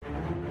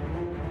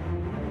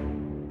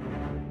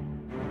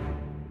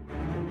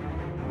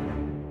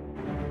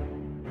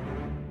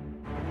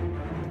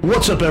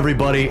What's up,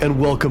 everybody, and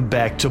welcome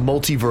back to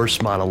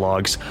Multiverse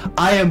Monologues.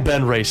 I am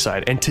Ben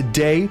Rayside, and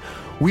today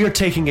we are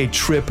taking a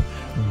trip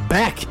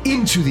back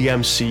into the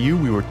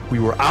MCU. We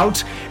were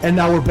out, and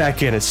now we're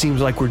back in. It seems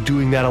like we're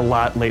doing that a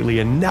lot lately,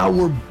 and now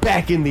we're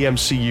back in the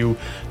MCU,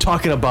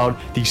 talking about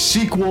the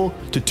sequel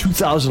to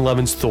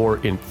 2011's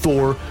Thor in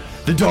Thor: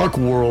 The Dark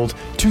World.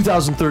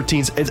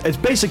 2013's, it's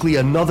basically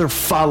another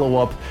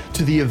follow-up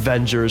to the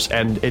Avengers,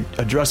 and it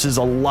addresses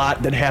a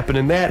lot that happened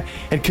in that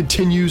and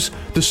continues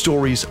the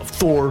stories of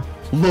Thor,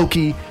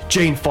 Loki,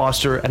 Jane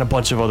Foster, and a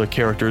bunch of other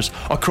characters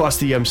across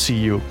the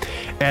MCU.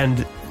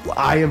 And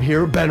I am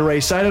here, Ben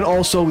Rayside, and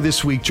also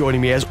this week joining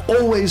me, as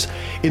always,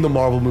 in the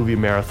Marvel Movie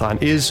Marathon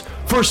is,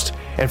 first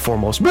and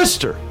foremost,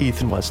 Mr.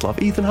 Ethan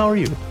Westloff. Ethan, how are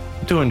you?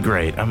 Doing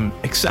great. I'm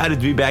excited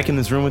to be back in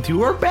this room with you.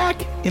 We're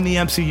back in the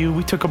MCU.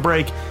 We took a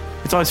break.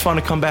 It's always fun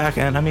to come back,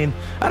 and I mean,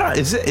 I don't know,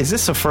 is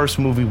this the first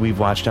movie we've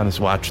watched on this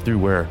watch through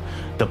where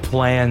the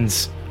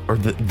plans, or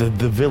the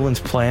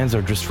villain's plans,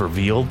 are just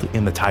revealed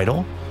in the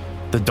title?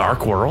 The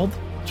Dark World?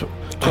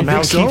 I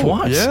think so. Keith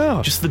wants. Yeah.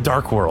 Just the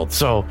Dark World.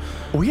 So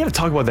we got to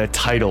talk about that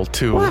title,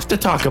 too. We'll have to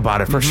talk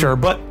about it for sure,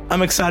 but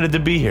I'm excited to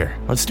be here.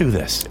 Let's do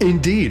this.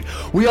 Indeed.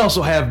 We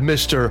also have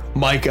Mr.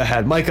 Micah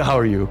Head. Micah, how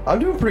are you? I'm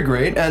doing pretty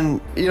great, and,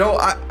 you know,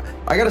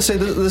 I got to say,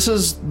 this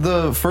is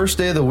the first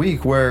day of the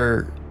week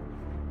where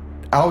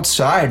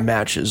outside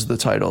matches the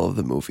title of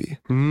the movie.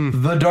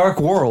 The Dark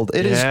World.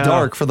 It is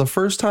dark for the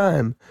first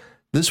time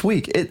this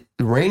week. It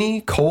rainy,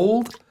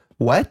 cold,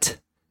 wet.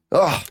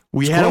 Ugh,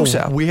 we had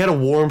a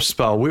warm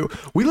spell.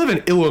 We live in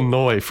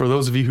Illinois, for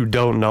those of you who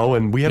don't know,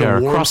 and we had a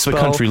warm across spell. The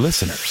country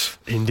listeners.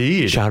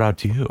 Indeed. Shout out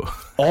to you.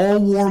 All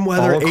warm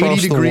weather, All 80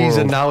 degrees, world.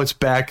 and now it's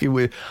back.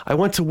 I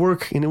went to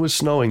work and it was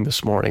snowing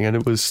this morning, and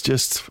it was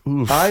just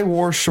oof. I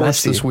wore shorts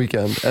Messy. this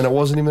weekend, and it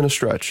wasn't even a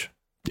stretch.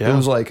 Yeah. It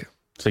was like,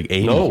 It's like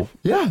 80. No.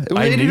 yeah, it was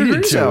I 80 needed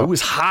degrees to. out. It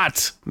was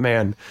hot,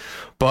 man.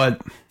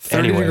 But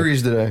 30 anyway.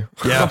 degrees today.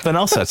 Yeah. Something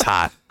else that's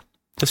hot.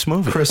 This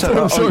movie. Chris,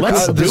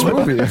 let's this do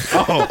it. movie.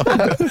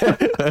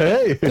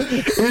 Hey,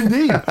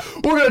 indeed.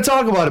 We're going to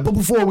talk about it. But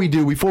before we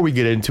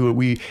get into it,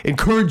 we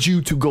encourage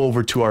you to go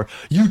over to our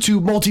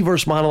YouTube,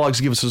 Multiverse Monologues,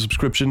 give us a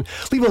subscription.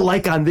 Leave a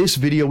like on this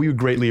video. We would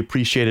greatly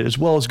appreciate it, as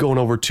well as going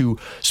over to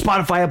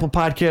Spotify, Apple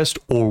Podcast,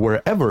 or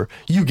wherever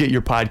you get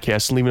your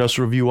podcasts and leaving us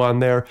a review on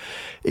there.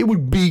 It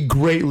would be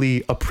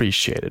greatly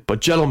appreciated. But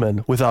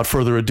gentlemen, without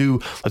further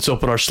ado, let's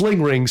open our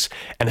sling rings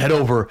and head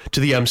over to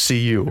the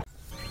MCU.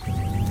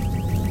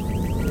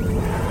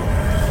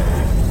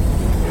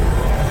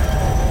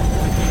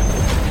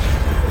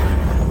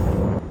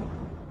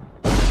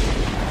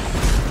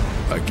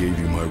 I gave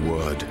you my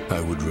word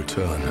I would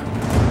return.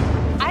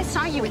 I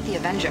saw you with the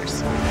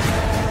Avengers.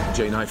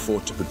 Jane, I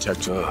fought to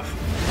protect Earth.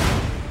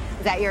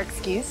 Is that your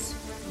excuse?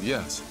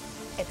 Yes.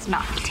 It's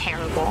not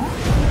terrible.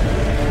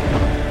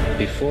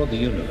 Before the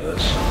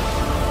universe,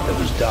 there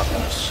was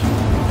darkness.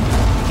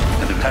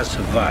 And it has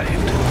survived.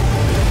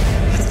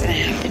 What's gonna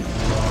happen?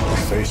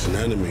 Face an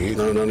enemy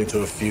known only to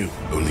a few,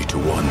 only to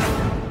one.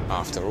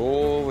 After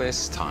all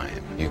this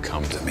time, you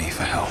come to me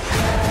for help.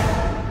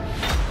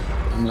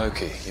 I'm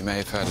Loki. You may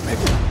have heard of me.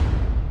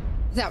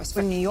 That was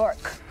from New York.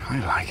 I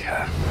like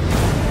her.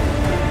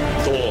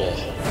 Thor,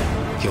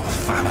 your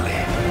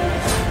family,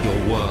 your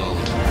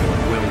world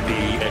will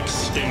be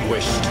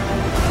extinguished.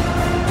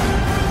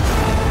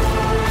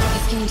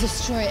 He's gonna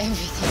destroy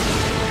everything.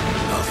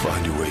 I'll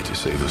find a way to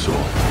save us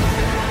all.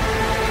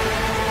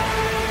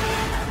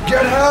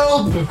 Get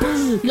help!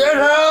 Get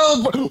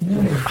help!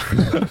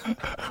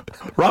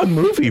 Wrong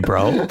movie,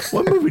 bro.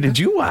 What movie did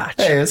you watch?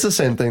 Hey, it's the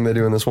same thing they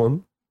do in this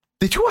one.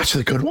 Did you watch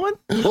the good one?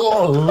 Mike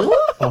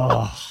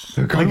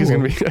is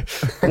gonna be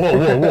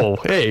whoa.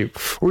 Hey,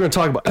 we're gonna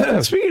talk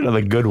about Speaking of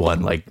the good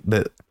one, like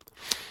the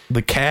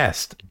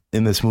cast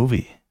in this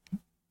movie,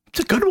 it's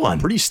a good one.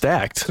 pretty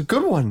stacked. It's a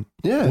good one.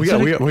 Yeah. We Is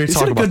got it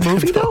talk a about good that,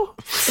 movie though.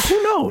 though?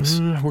 Who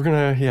knows? We're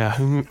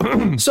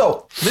gonna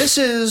So this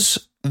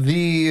is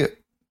the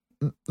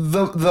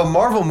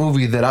Marvel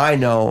movie that I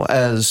know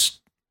as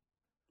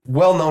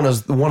well known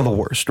as one of the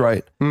worst,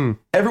 right?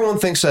 Everyone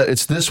thinks that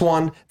it's this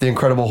one, The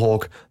Incredible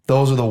Hulk.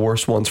 Those are the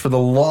worst ones. For the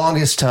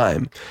longest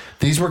time,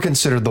 these were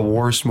considered the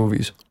worst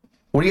movies.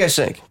 What do you guys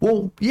think?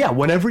 Well, yeah,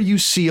 whenever you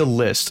see a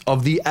list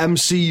of the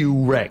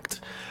MCU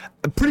ranked,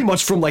 pretty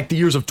much from like the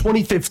years of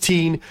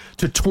 2015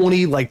 to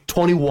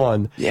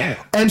 2021,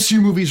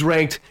 MCU movies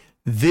ranked,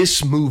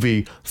 this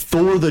movie,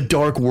 Thor: The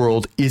Dark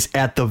World, is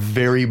at the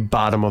very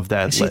bottom of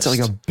that list. It's like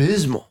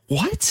abysmal.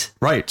 What?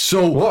 Right.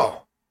 So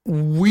Whoa.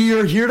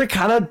 we're here to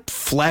kind of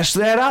flesh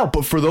that out.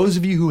 But for those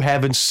of you who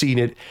haven't seen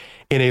it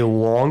in a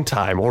long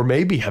time, or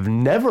maybe have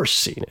never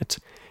seen it,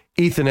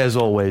 Ethan, as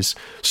always,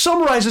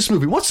 summarize this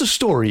movie. What's the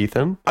story,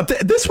 Ethan?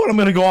 This one I'm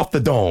going to go off the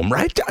dome,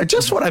 right?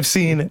 Just what I've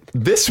seen.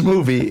 This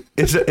movie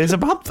is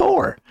about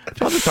Thor. It's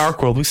about the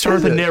Dark World. We start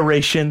with a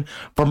narration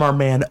from our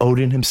man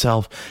Odin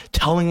himself,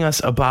 telling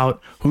us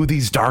about who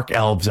these dark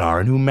elves are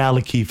and who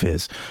Malekith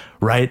is,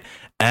 right?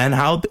 And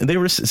how they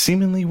were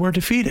seemingly were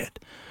defeated.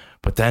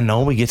 But then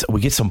no, we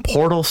get some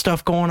portal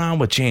stuff going on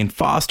with Jane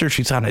Foster.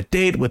 She's on a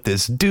date with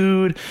this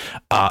dude.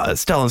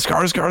 Stellan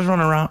Skarsgård's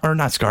running around, or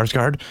not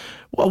Skarsgård.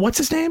 Well, what's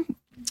his name?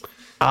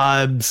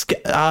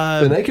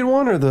 The naked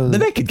one or the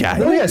naked guy?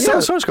 Oh, yeah,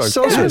 Stellan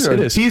Skarsgård. It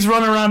is. He's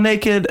running around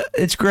naked.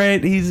 It's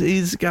great.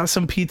 He's got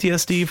some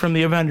PTSD from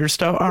the Avengers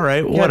stuff. All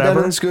right, Kat whatever.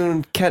 Denning's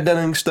doing Kat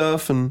Denning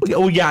stuff, and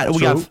We got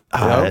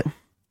Yep.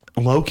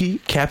 Loki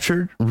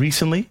captured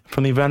recently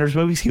from the Avengers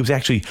movies. He was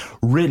actually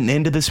written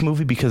into this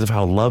movie because of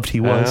how loved he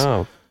was.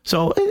 Oh.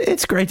 So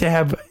it's great to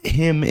have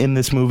him in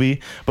this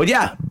movie. But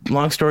yeah,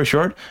 long story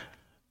short,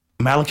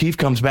 Malekith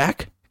comes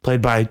back,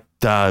 played by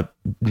the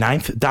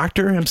Ninth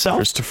Doctor himself.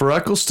 Christopher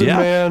Eccleston, Yeah.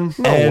 man.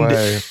 No And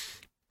way.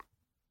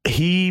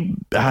 He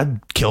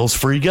kills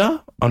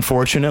Frigga,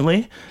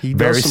 unfortunately. He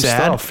Very does some sad.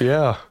 stuff,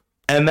 yeah.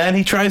 And then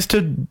he tries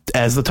to,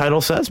 as the title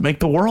says, make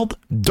the world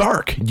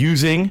dark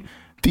using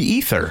the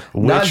ether.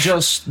 not which-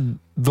 just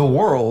the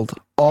world,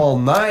 all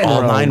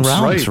nine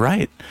realms,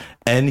 right?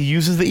 And he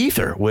uses the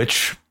ether,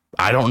 which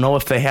I don't know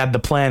if they had the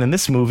plan in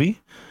this movie,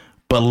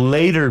 but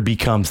later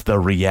becomes the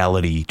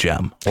reality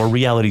gem or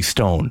reality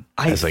stone,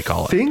 as they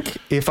call I it. think,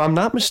 if I'm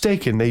not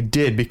mistaken, they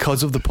did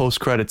because of the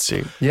post-credit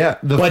scene. Yeah,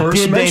 the But first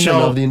did they mention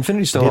know- of the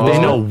Infinity Stone. Did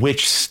they know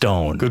which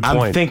stone? Good I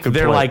point, think good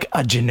they're point.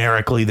 like,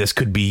 generically, this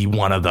could be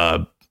one of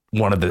the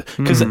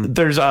because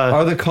there's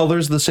Are the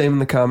colors the same in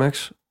the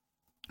comics?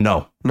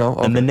 no. No.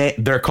 Okay. And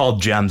they're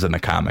called gems in the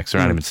comics.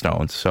 They're not even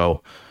stones.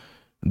 So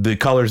the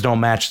colors don't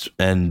match,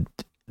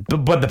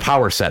 but the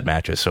power set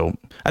matches. So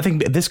I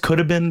think this could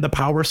have been the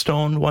Power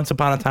Stone once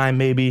upon a time,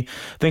 maybe.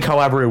 I think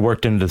however it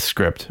worked into the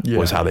script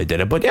was how they did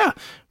it. But yeah,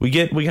 we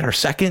get our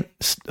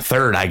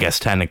third, I guess,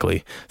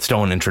 technically,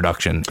 stone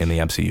introduction in the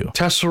MCU.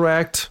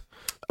 Tesseract,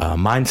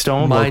 Mind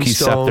Stone, Mind Loki's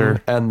Stone,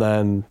 scepter. and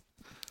then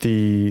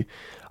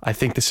I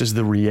think this is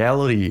the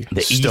reality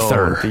The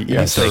stone. ether,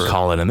 as they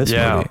call it in this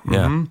movie.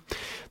 Yeah. mhm.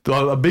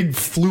 A big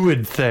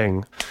fluid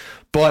thing.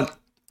 But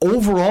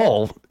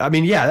overall, I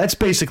mean, yeah, that's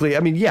basically, I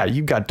mean, yeah,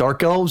 you've got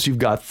Dark Elves, you've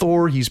got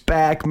Thor, he's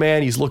back,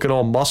 man, he's looking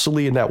all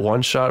muscly in that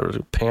one shot, where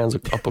it pans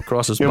up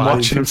across his body.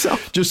 watching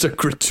himself. Just a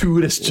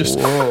gratuitous, just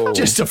a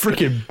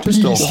freaking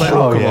Just a beast.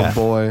 hog of yeah. a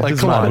boy. Like, This is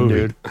come my on, movie.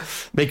 dude.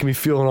 Making me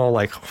feeling all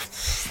like,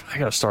 I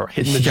gotta start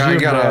hitting the I gym,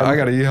 gotta, man. I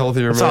gotta eat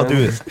healthier, Let's man. all do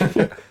this.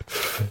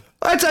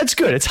 That's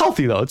good. It's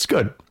healthy though. It's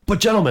good. But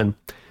gentlemen,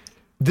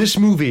 this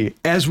movie,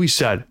 as we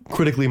said,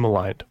 critically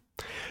maligned.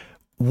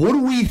 What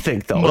do we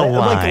think though?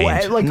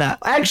 Maligned.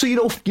 Actually,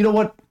 you know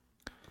what?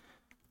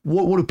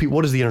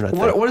 What does the internet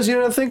think? What does the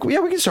internet think? Yeah,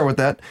 we can start with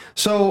that.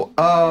 So,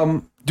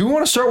 do we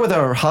want to start with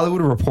our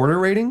Hollywood Reporter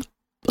rating?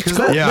 Because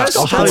that's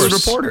of Hollywood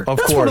course. Reporter. Of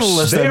That's one of the course.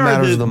 lists They that are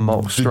matters the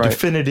most, the right?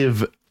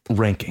 definitive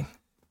ranking.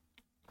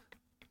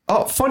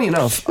 Oh, funny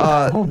enough,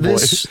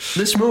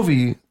 this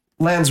movie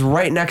lands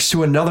right next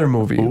to another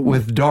movie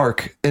with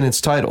 "Dark" in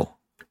its title.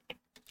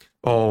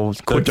 Oh,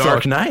 The quick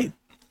Dark thought. Knight.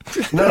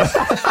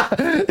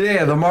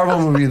 Yeah, the Marvel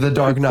movie, The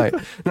Dark Knight.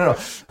 No.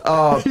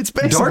 It's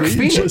basically Dark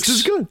Phoenix just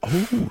as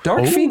good.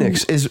 Dark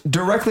Phoenix is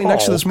directly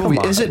next to this come movie.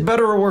 on. Is it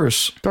better or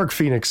worse? Dark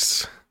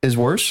Phoenix Is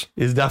worse?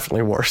 is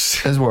definitely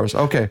worse, Is worse.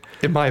 Okay.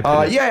 in my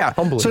opinion. Yeah.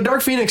 Humbly. So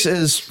Dark Phoenix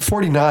is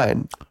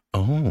 49.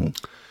 Oh.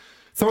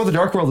 Thor: The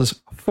Dark World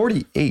is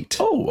 48.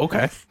 Oh,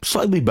 okay.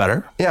 Slightly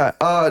better. Yeah,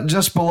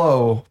 just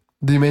below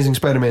The Amazing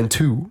Spider-Man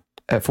 2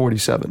 at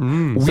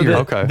 47. So Weird. the-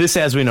 Okay. This,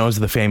 as we know, is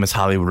the famous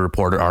Hollywood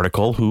Reporter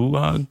article. Who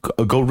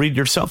go read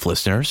yourself,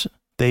 listeners.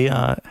 They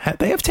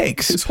have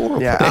takes. It's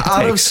horrible. Yeah, It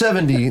out of takes.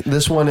 70,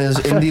 this one is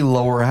in the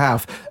lower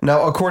half.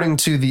 Now, according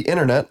to the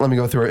internet, let me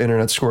go through our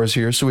internet scores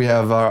here. So we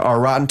have our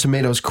Rotten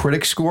Tomatoes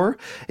critic score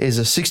is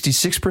a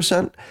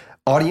 66%.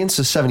 Audience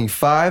is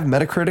 75.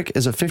 Metacritic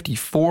is a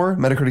 54.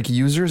 Metacritic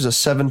users a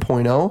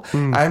 7.0.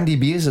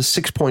 IMDb is a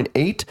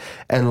 6.8.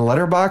 And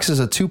Letterboxd is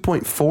a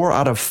 2.4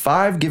 out of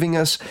 5, giving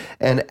us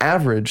an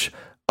average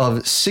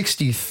of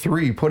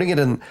 63, putting it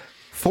in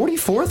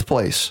 44th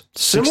place.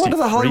 Similar to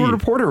the 63. Hollywood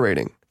Reporter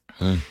rating.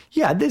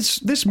 Yeah,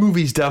 this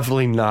movie's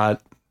definitely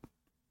not,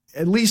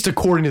 at least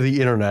according to the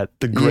internet,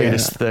 the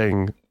greatest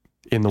thing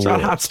in the It's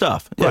world. not hot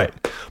stuff. Yeah. Right.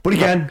 But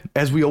again,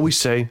 as we always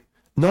say,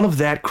 none of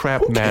that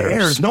crap matters.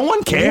 Cares. No one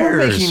We're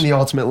cares. making the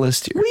ultimate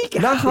list here. We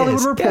got Not Hollywood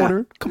this. Reporter.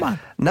 Yeah. Come on.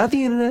 Not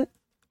the internet.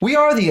 We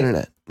are the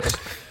internet.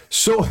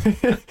 So I'll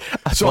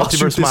shoot Multiverse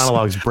this-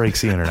 Monologues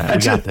breaks the internet.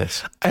 We got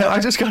this. I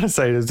just gotta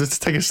say this, just to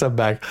take a step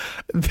back,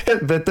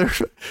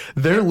 that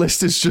their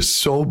list is just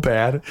so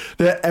bad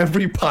that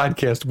every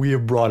podcast we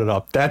have brought it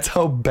up. That's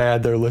how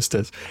bad their list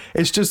is.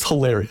 It's just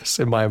hilarious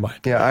in my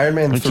mind. Yeah, Iron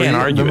Man 3. can't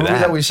argue the with movie that.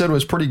 that we said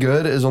was pretty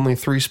good is only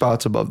 3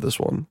 spots above this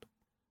one.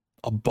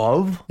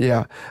 Above?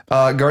 Yeah.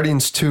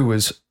 Guardians 2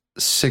 is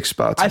 6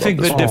 spots I above think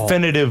this the one.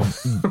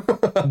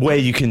 definitive way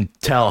you can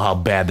tell how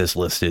bad this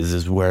list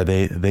is where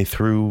they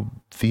threw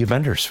the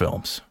Avengers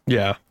films.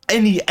 Yeah.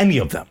 Any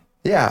of them.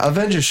 Yeah,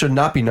 Avengers should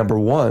not be number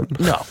 1.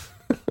 No.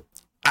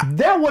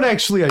 That one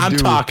actually I'm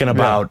talking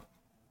about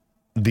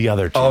the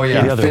other two. Oh,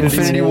 yeah. The other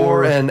Infinity ones.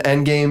 War and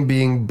Endgame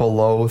being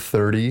below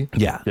 30.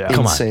 Yeah. Yeah.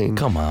 Come Insane. on.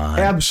 Come on.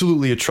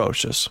 absolutely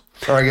atrocious.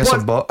 Or I guess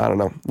But- above, I don't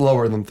know,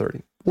 lower than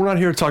 30. we're not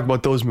here to talk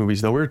about those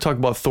movies, though. We're here to talk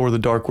about Thor: The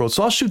Dark World.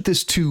 So I'll shoot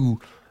this to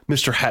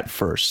Mr. Het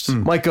first.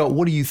 Micah,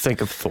 what do you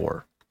think of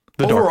Thor: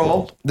 The Dark Overall,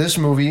 World? this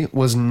movie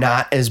was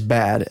not as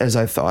bad as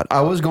I thought.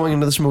 I was going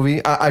into this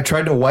movie, I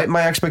tried to wipe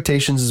my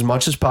expectations as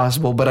much as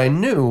possible, but I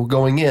knew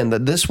going in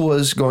that this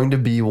was going to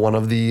be one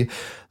of the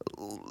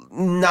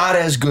not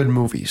as good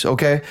movies,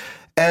 okay?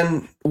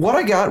 And what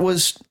I got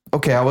was,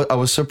 okay, I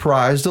was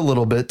surprised a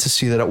little bit to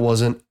see that it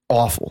wasn't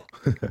awful.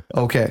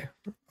 Okay.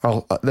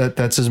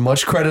 That's as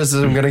much credit as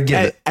I'm going to give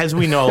it. As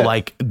we know,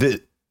 like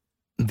the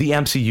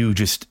MCU,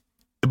 just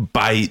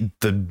by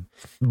the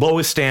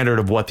lowest standard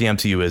of what the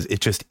MCU is, it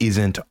just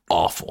isn't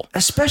awful.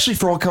 Especially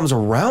for what comes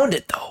around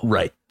it, though.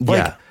 Right.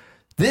 Like,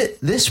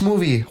 this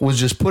movie was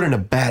just put in a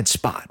bad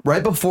spot.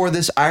 Right before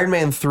this, Iron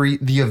Man 3,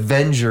 The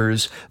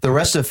Avengers, the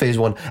rest of Phase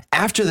 1.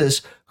 After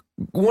this,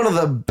 one of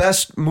the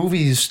best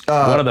movies.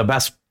 One of the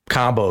best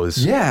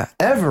combos. Yeah,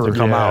 ever. To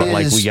come out.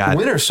 Like, we got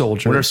Winter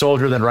Soldier. Winter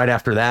Soldier, then right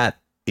after that,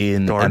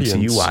 in Guardians.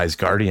 MCU-wise,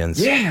 Guardians.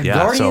 Yeah,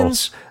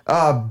 Guardians.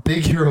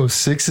 Big Hero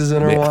 6 is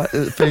in our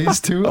Phase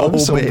 2. I'm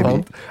so baby.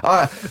 pumped.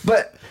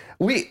 But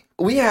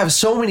we have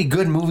so many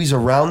good movies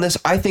around this.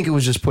 I think it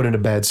was just put in a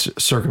bad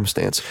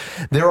circumstance.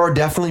 There are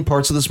definitely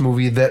parts of this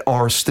movie that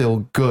are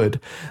still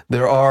good.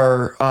 There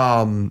are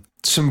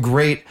some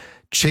great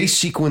chase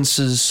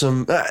sequences,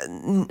 some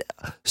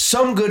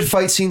good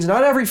fight scenes.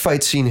 Not every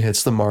fight scene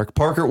hits the mark.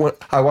 Parker, when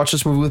I watched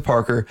this movie with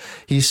Parker,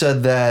 he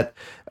said that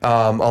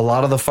a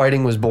lot of the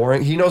fighting was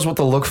boring. He knows what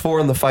to look for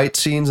in the fight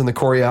scenes and the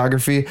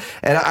choreography.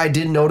 And I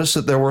did notice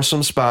that there were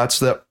some spots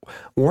that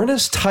weren't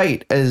as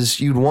tight as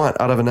you'd want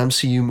out of an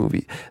MCU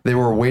movie. They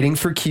were waiting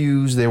for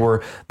cues. They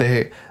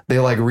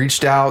like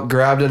reached out,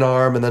 grabbed an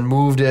arm, and then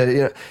moved it.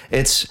 You know,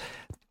 it's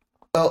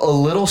a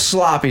little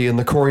sloppy in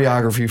the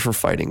choreography for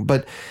fighting.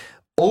 But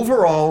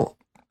overall,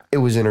 it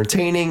was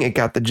entertaining. It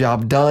got the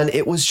job done.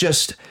 It was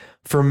just,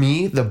 for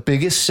me, the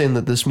biggest sin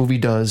that this movie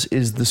does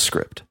is the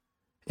script.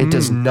 It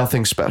does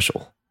nothing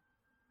special.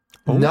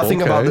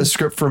 Nothing about this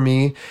script for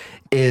me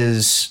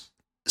is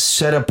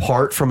set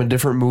apart from a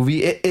different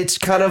movie. It's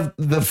kind of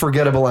the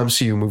forgettable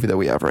MCU movie that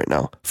we have right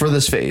now for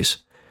this phase.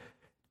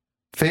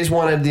 Phase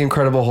 1 had The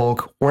Incredible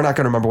Hulk. We're not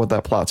going to remember what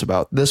that plot's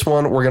about. This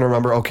one, we're going to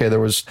remember, okay,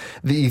 there was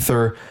the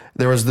Ether,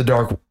 there was the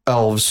Dark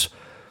Elves.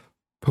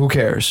 Who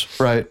cares,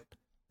 right?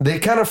 They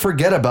kind of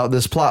forget about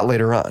this plot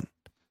later on.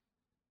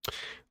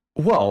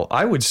 Well,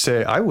 I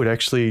would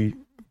actually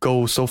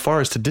go so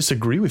far as to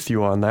disagree with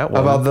you on that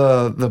one.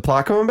 About the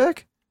plot coming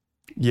back?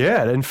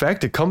 Yeah, in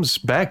fact, it comes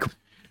back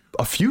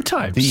a few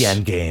times. The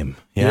Endgame.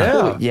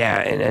 Yeah. Yeah,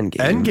 and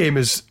Endgame. Endgame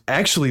is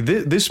actually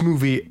this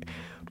movie,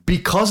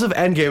 because of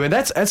Endgame, and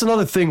that's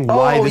another thing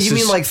why this you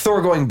mean like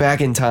Thor going back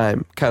in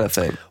time kind of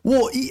thing?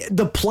 Well,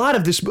 the plot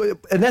of this,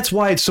 and that's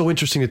why it's so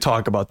interesting to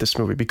talk about this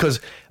movie, because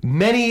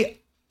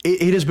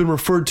it has been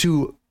referred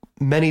to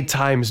many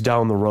times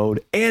down the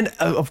road. And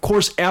of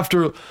course,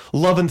 after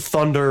Love and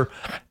Thunder,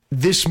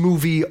 this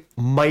movie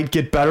might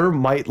get better,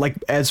 like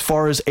as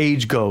far as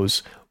age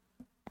goes.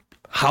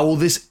 How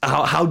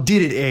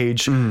did it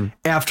age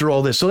after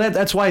all this? So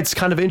that's why it's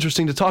kind of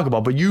interesting to talk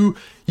about. But you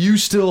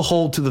still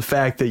hold to the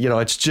fact that,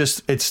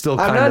 it's still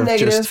kind of I'm not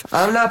negative.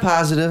 I'm not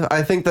positive.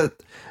 I think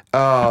that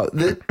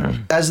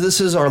as this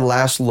is our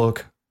last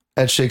look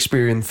at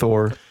Shakespearean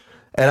Thor,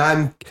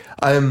 and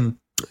I'm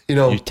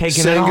You're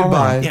taking saying it all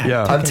goodbye. in.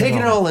 Yeah. I'm taking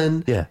it all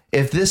in. Yeah.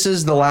 If this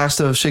is the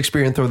last of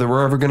Shakespearean Thor that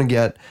we're ever going to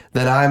get,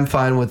 then I'm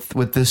fine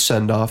with this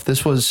send off.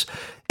 This was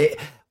it.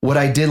 What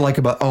I did like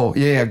about,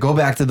 go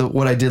back to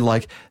what I did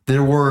like.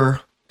 There were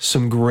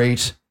some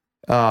great,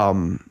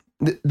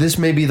 this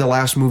may be the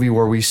last movie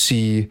where we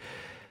see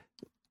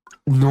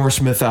Norse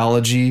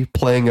mythology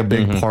playing a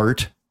big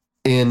part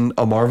in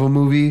a Marvel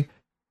movie.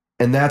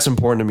 And that's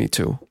important to me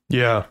too.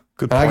 Yeah,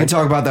 good And point. I can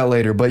talk about that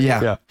later, but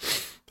yeah.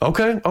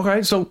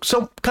 Okay. So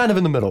kind of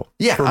in the middle.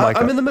 Yeah, for Micah.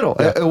 I'm in the middle.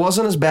 Yeah. It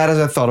wasn't as bad as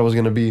I thought it was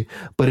going to be,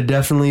 but it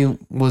definitely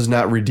was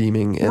not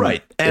redeeming.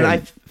 Right. And I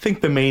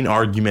think the main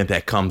argument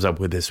that comes up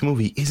with this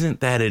movie isn't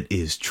that it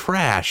is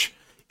trash,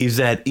 is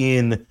that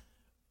in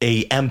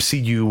a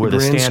MCU where the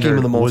grand scheme standard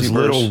of the was multiverse.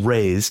 little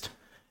raised,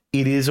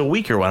 it is a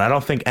weaker one. I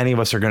don't think any of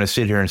us are going to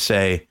sit here and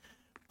say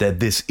that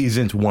this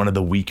isn't one of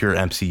the weaker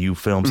MCU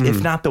films,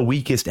 if not the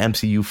weakest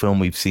MCU film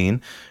we've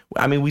seen.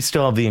 I mean, we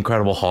still have the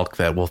Incredible Hulk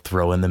that we'll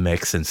throw in the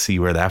mix and see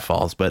where that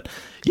falls. But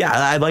yeah,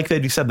 I like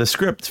that you said the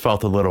script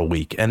felt a little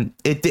weak, and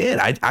it did.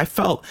 I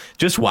felt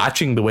just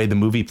watching the way the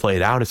movie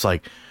played out, it's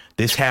like,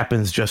 this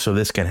happens just so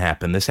this can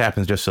happen. This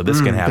happens just so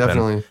this can happen.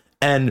 Definitely.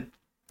 And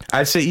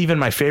I'd say even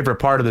my favorite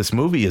part of this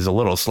movie is a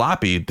little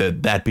sloppy,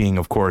 that being,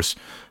 of course,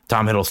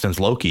 Tom Hiddleston's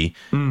Loki,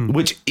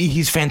 which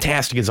he's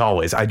fantastic as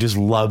always. I just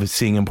love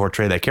seeing him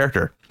portray that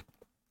character.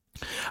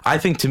 I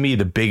think, to me,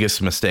 the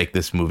biggest mistake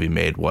this movie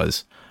made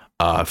was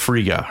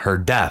Frigga, her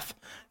death.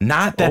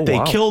 Not that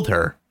they killed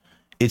her,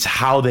 it's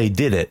how they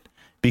did it,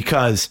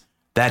 because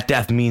that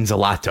death means a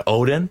lot to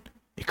Odin.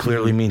 It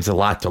clearly means a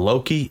lot to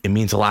Loki. It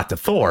means a lot to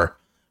Thor,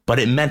 but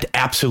it meant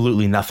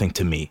absolutely nothing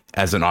to me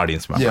as an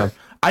audience member. Yeah.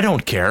 I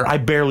don't care. I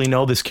barely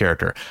know this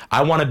character.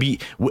 I want to be,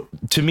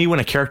 to me, when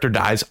a character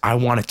dies, I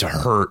want it to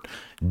hurt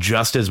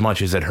just as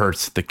much as it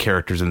hurts the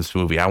characters in this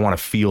movie. I want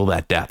to feel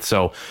that death.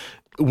 So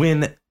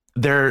when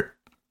they're,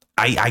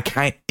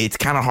 it's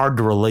kind of hard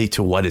to relate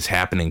to what is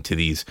happening to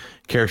these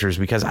characters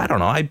because I don't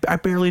know. I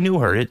barely knew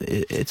her.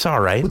 It's all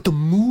right. But the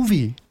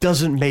movie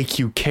doesn't make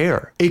you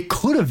care. It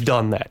could have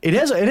done that. It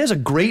has a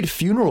great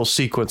funeral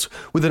sequence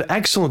with an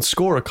excellent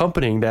score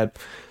accompanying that,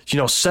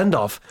 send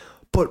off.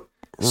 But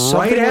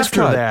right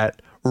after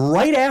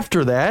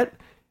that,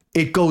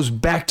 it goes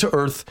back to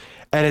Earth.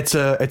 And it's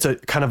a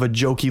kind of a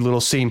jokey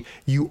little scene.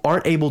 You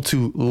aren't able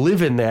to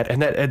live in that,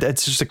 and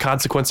that's just a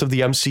consequence of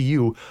the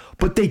MCU.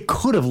 But they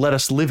could have let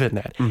us live in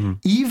that. Mm-hmm.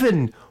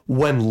 Even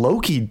when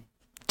Loki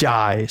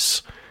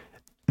dies,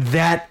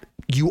 that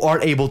you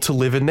aren't able to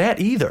live in that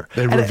either.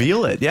 They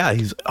reveal it. Yeah,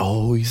 he's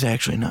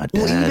actually not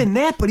dead.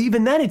 Well,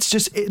 even then, it's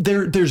just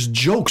there's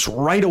jokes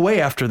right away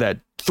after that.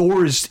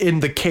 Thor is in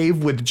the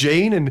cave with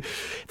Jane, and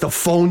the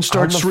phone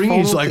starts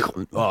ringing. He's like,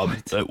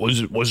 "That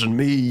wasn't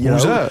me."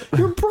 Who's that?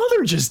 Your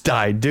brother just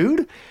died,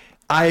 dude.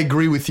 I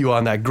agree with you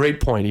on that.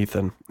 Great point,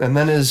 Ethan. And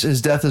then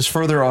his death is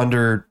further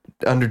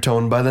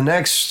undertoned by the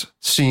next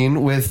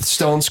scene with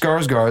Stellan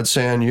Skarsgård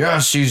saying,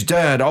 "Yes, he's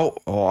dead." Oh,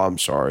 I'm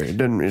sorry. It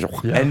didn't.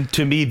 Yeah. And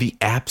to me, the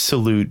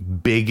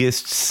absolute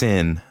biggest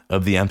sin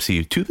of the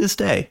MCU to this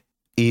day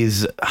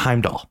is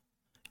Heimdall.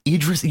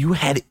 You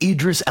had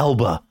Idris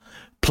Elba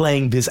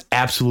playing this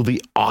absolutely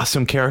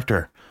awesome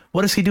character.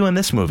 What does he do in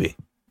this movie?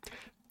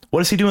 What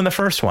does he do in the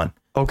first one?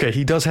 Okay,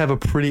 he does have a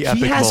pretty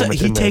epic moment.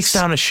 He takes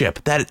down a ship.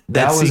 That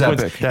was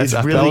sequence epic. is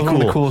That really was one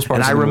of cool. the coolest parts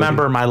and I of the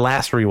remember movie. my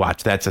last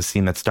rewatch. That's a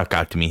scene that stuck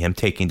out to me. Him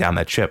taking down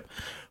that ship.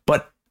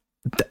 But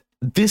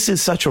this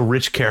is such a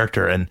rich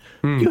character, and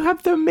you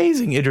have the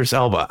amazing Idris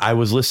Elba. I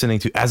was listening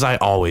to, as I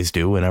always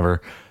do,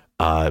 whenever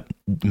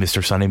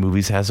Mr. Sunday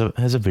Movies has a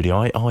video.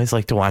 I always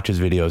like to watch his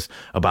videos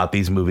about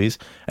these movies,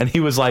 and he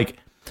was like,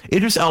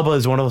 Idris Elba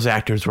is one of those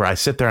actors where I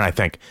sit there and I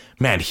think,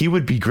 man, he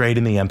would be great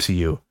in the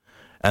MCU.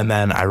 And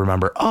then I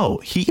remember,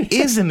 he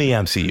is in the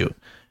MCU.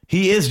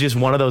 He is just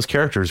one of those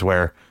characters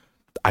where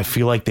I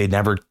feel like they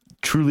never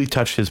truly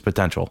touched his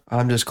potential.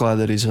 I'm just glad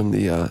that he's in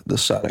the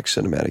Sonic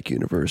cinematic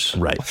universe.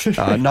 Right.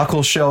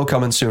 Knuckles show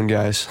coming soon,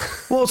 guys.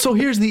 Well, so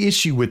here's the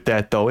issue with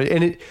that, though.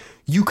 And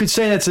you could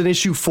say that's an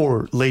issue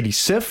for Lady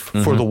Sif,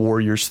 for the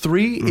Warriors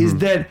 3, is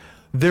that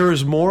there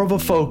is more of a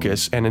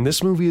focus, and in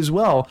this movie as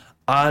well,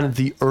 on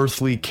the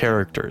earthly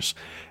characters.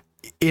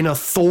 In a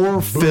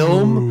Thor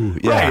film,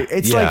 right?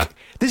 It's like,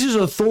 this is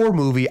a Thor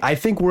movie. I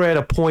think we're at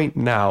a point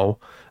now.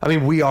 I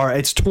mean,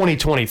 it's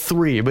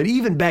 2023, but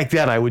even back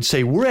then, I would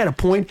say we're at a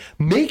point,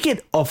 make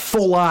it a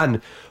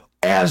full-on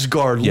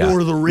Asgard,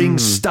 Lord of the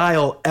Rings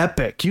style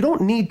epic. You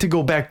don't need to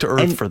go back to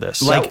Earth for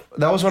this. Like,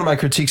 that was one of my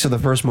critiques of the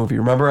first movie.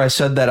 Remember, I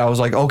said that I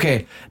was like,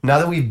 okay, now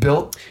that we've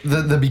built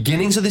the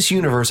beginnings of this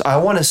universe, I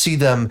want to see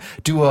them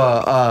do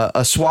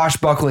a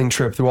swashbuckling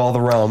trip through all the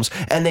realms,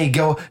 and they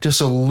go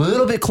just a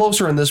little bit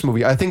closer in this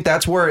movie. I think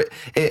that's where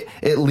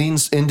it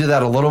leans into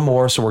that a little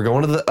more. So we're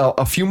going to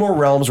a few more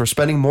realms. We're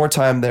spending more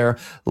time there,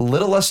 a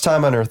little less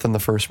time on Earth than the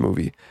first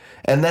movie.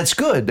 And that's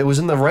good. It was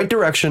in the right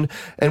direction,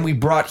 and we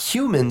brought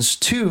humans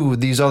to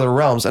these other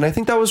realms, and I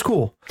think that was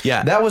cool.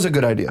 Yeah. That was a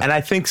good idea. And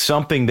I think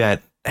something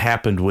that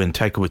happened when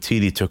Taika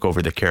Waititi took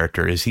over the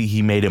character is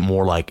he made it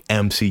more like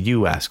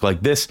MCU-esque.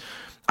 Like this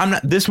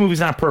movie's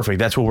not perfect.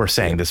 That's what we're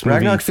saying. This movie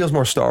Ragnarok feels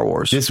more Star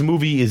Wars. This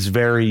movie is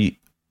very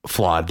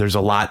flawed. There's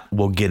a lot,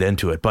 we'll get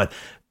into it, but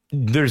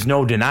there's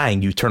no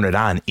denying, you turn it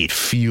on, it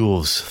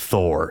feels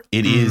Thor.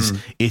 It is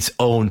its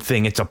own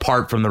thing. It's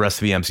apart from the rest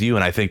of the MCU,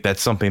 and I think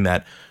that's something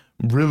that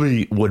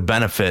really would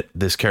benefit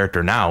this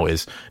character now.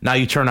 Is now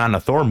you turn on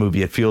a Thor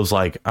movie, it feels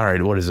like, all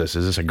right, what is this?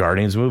 Is this a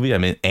Guardians movie? I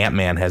mean,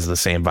 Ant-Man has the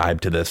same vibe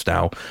to this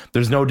now.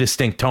 There's no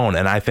distinct tone.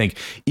 And I think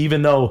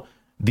even though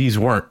these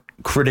weren't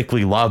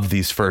critically loved,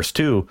 these first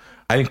two,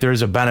 I think there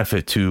is a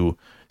benefit to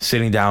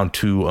sitting down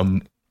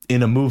to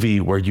in a movie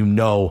where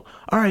all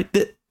right,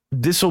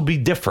 this will be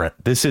different.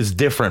 This is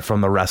different from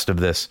the rest of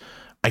this.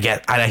 I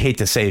hate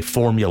to say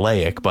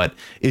formulaic, but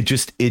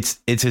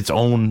it's its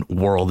own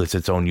world. It's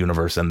its own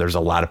universe. And there's a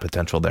lot of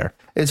potential there.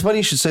 It's funny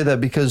you should say that,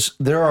 because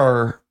there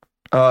are,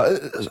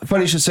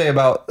 funny you should say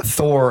about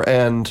Thor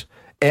and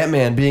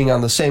Ant-Man being on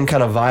the same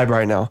kind of vibe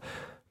right now,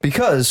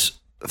 because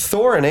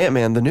Thor and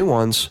Ant-Man, the new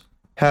ones,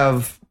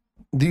 have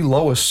the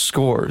lowest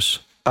scores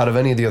out of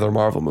any of the other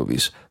Marvel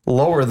movies,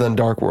 lower than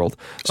Dark World.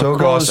 So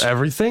across it goes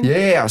everything?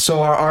 Yeah.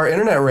 So our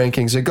internet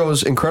rankings, it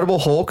goes Incredible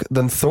Hulk,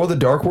 then Thor the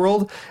Dark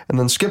World, and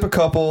then skip a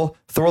couple,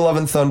 Thor Love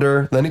and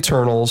Thunder, then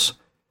Eternals,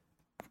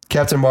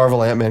 Captain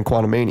Marvel, Ant-Man,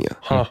 Quantumania.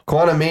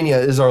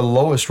 Quantumania is our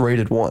lowest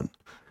rated one.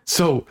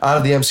 So out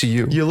of the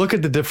MCU. You look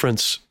at the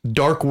difference,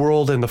 Dark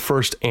World and the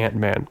first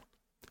Ant-Man.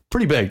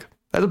 Pretty big.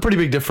 That's a pretty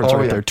big difference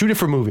there. Two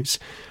different movies.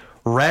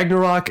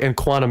 Ragnarok and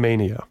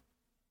Quantumania.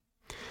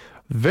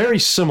 Very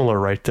similar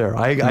right there.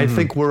 I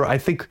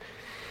think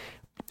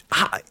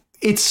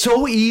it's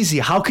so easy.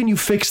 How can you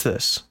fix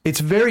this? It's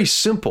very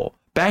simple.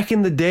 Back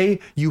in the day,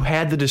 you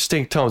had the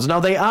distinct tones. Now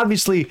they had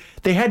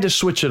to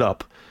switch it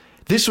up.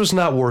 This was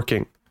not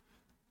working.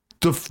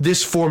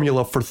 this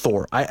formula for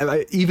Thor.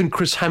 Even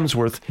Chris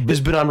Hemsworth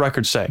has been on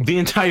record saying The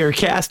entire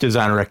cast is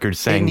on record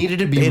saying it needed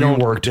to be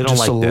reworked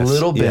just a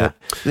little bit.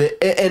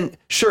 And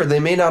sure, they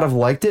may not have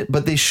liked it,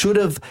 but they should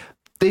have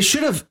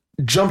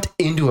jumped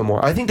into it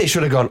more. I think they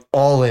should have gone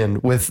all in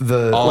with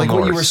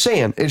what you were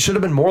saying. It should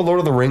have been more Lord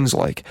of the Rings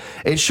like.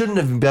 It shouldn't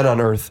have been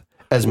on Earth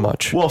as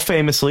much. Well,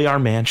 famously, our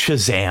man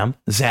Shazam,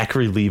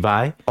 Zachary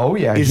Levi. Oh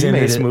yeah, is in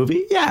this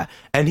movie. Yeah,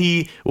 and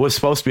he was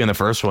supposed to be in the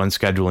first one.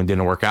 Scheduling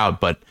didn't work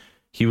out, but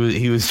he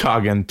was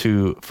talking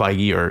to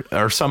Feige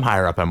or some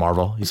higher up at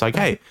Marvel. He's like,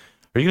 "Hey,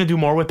 are you gonna do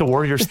more with the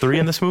Warriors 3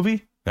 in this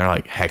movie?" They're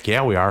like, "Heck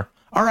yeah, we are."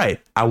 All right,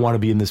 I want to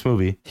be in this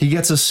movie. He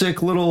gets a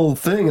sick little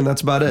thing, and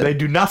that's about it. They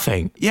do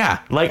nothing. Yeah,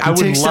 like he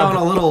takes down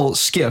a little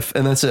skiff,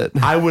 and that's it.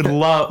 I would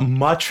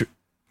much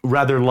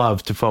rather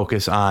love to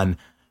focus on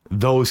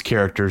those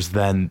characters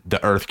than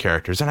the Earth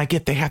characters. And I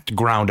get they have to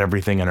ground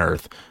everything in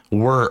Earth.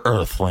 We're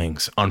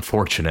Earthlings,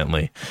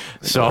 unfortunately.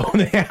 So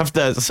they have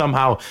to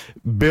somehow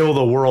build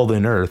a world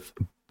in Earth.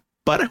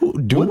 But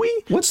do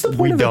we? What's the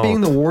point of it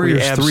being the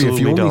Warriors 3 if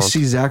you only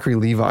see Zachary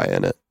Levi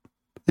in it?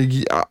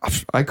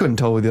 I couldn't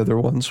tell who the other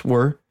ones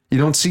were. You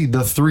don't see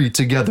the three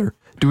together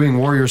doing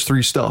Warriors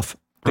 3 stuff.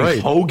 Right.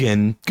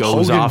 Hogan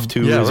goes off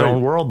to his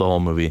own world the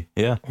whole movie.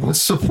 Yeah.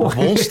 What's the point?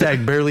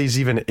 Volstagg barely is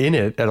even in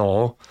it at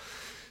all.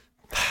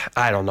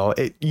 I don't know.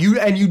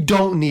 You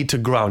don't need to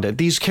ground it.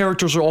 These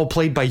characters are all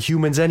played by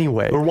humans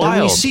anyway. They're wild.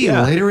 And we see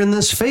later in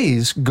this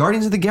phase,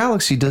 Guardians of the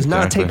Galaxy does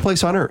not take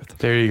place on Earth.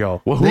 There you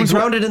go. Well, who's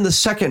grounded in the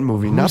second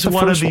movie, not the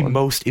one first of the one?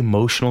 most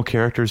emotional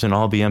characters in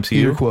all the MCU?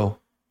 Peter Quill.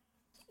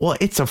 Well,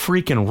 it's a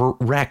freaking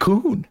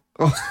raccoon.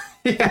 Oh,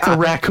 yeah. It's a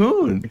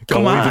raccoon.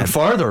 Come on. Even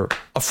farther.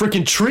 A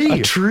freaking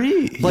tree. A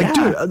tree. Like,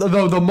 dude,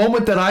 the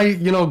moment that I,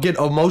 get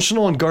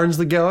emotional in Guardians of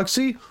the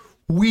Galaxy,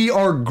 we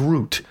are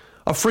Groot.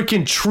 A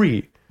freaking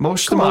tree.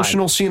 Most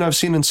emotional scene I've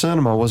seen in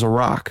cinema was a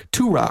rock.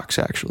 2 rocks,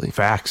 actually.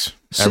 Facts.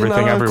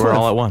 Everything everywhere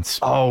all at once.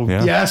 Oh,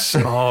 yes.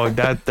 Oh,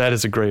 that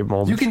is a great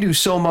moment. You can do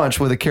so much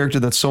with a character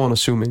that's so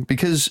unassuming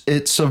because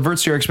it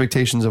subverts your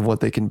expectations of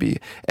what they can be.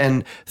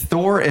 And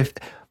Thor,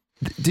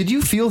 did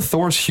you feel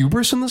Thor's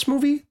hubris in this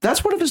movie?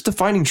 That's one of his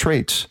defining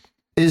traits,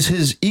 is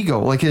his ego.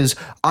 Like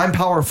I'm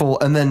powerful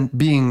and then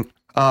being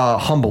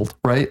humbled,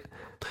 right?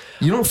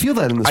 You don't feel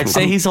that in this movie. I'd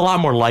say he's a lot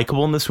more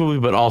likable in this movie,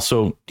 but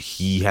also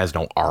he has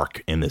no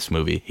arc in this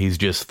movie. He's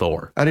just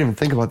Thor. I didn't even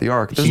think about the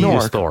arc. There's no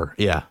arc. Thor,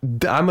 yeah.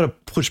 I'm going to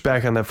push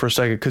back on that for a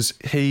second because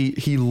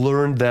he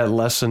learned that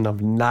lesson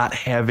of not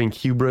having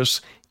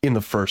hubris in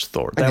the first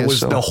Thor. That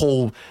was the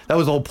whole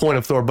point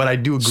of Thor, but I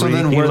do agree. So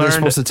then where they're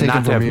supposed to take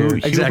him from here?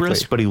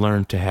 Hubris, but he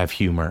learned to have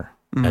humor.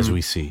 As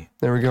we see.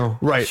 There we go.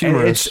 Right.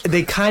 And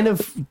they kind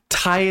of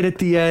tie it at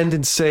the end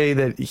and say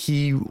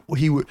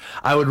that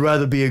I would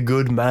rather be a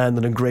good man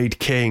than a great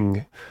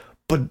king.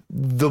 But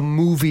the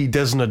movie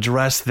doesn't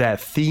address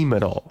that theme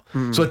at all.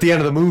 So at the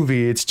end of the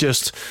movie, it's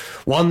just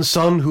one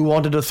son who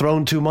wanted a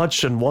throne too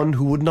much and one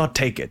who would not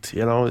take it,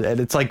 and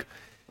it's like,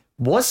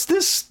 was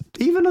this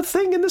even a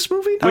thing in this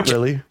movie? Not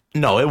really.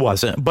 No, it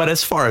wasn't. But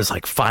as far as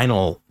like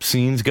final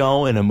scenes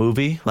go in a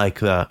movie, like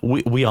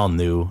we all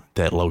knew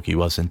that Loki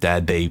wasn't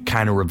dead. They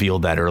kind of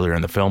revealed that earlier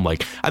in the film.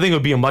 Like, I think it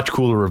would be a much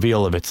cooler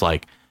reveal if it's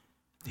like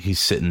he's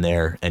sitting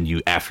there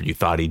and after you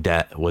thought he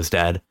was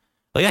dead.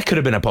 Like, that could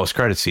have been a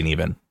post-credit scene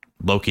even.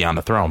 Loki on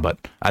the throne, but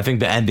I think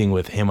the ending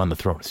with him on the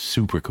throne is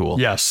super cool.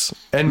 Yes.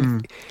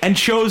 And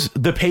shows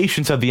the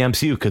patience of the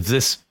MCU, because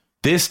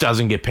this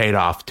doesn't get paid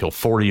off till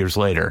 40 years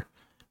later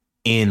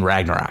in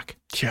Ragnarok.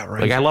 Yeah,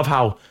 right. Like, I love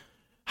how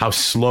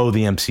slow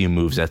the MCU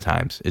moves at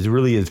times. It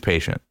really is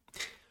patient.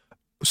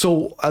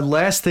 So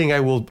last thing I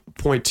will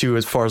point to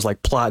as far as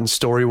like plot and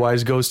story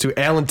wise goes to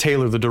Alan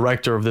Taylor, the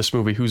director of this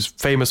movie, who's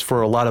famous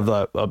for a lot of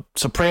the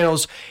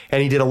Sopranos,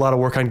 and he did a lot of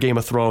work on Game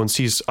of Thrones.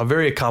 He's a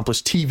very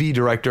accomplished TV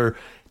director.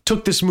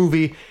 Took this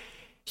movie.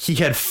 He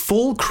had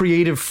full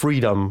creative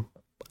freedom.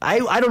 I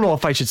don't know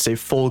if I should say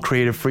full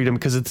creative freedom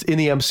because it's in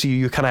the MCU.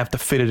 You kind of have to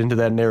fit it into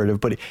that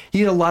narrative, but he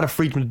had a lot of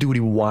freedom to do what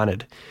he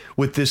wanted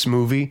with this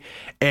movie.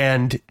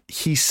 And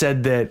he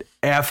said that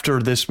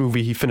after this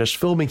movie, he finished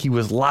filming, he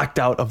was locked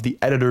out of the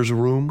editor's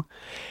room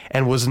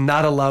and was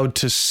not allowed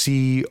to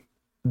see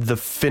the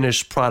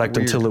finished product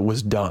until it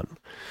was done.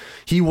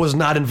 He was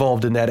not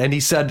involved in that. And he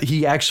said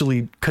he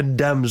actually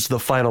condemns the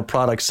final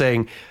product,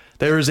 saying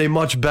there is a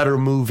much better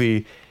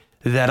movie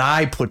that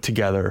I put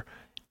together.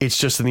 It's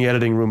just in the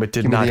editing room. It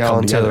did not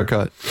come together.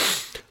 Cut.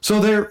 So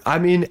there, I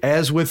mean,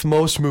 as with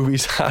most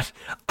movies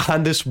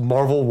on this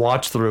Marvel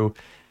watch through,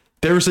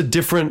 there's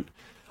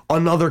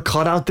another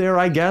cut out there,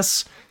 I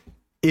guess.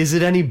 Is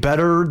it any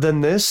better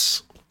than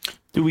this?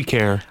 Do we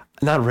care?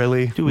 Not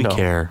really. Do we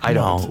care? I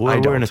don't.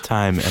 We're in a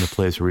time and a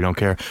place where we don't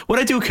care. What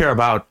I do care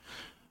about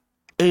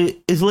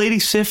is Lady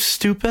Sif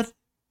stupid?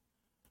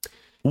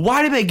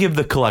 Why did they give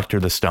the Collector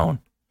the stone?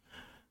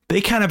 they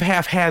kind of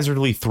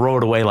haphazardly throw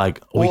it away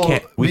like we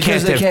can't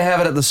because they can't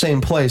have it at the same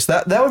place.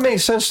 That would make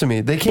sense to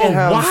me. They can't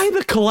have. Why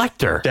the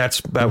Collector?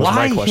 That was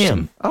my question.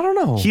 Him? I don't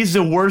know. He's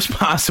the worst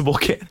possible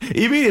kid.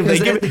 Even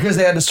if because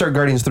they had to start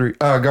Guardians 3,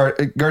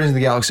 Guardians of the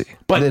Galaxy.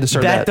 but they had to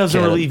start that doesn't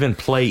canon. really even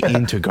play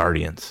into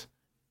Guardians.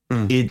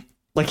 It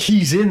Like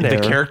he's in there.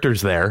 the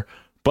character's there,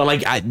 but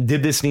like,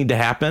 did this need to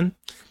happen?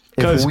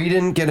 If we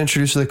didn't get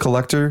introduced to the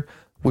Collector,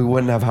 we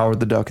wouldn't have Howard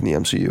the Duck in the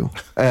MCU.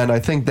 And I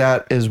think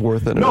that is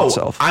worth it in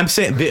itself. I'm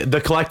saying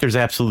the Collector's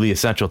absolutely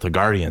essential to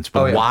Guardians,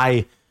 but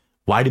why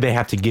do they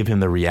have to give him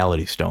the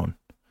Reality Stone?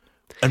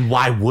 And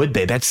why would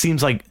they? That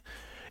seems like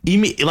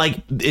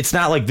it's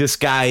not like this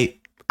guy.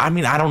 I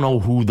mean, I don't know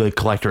who the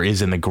Collector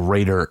is in the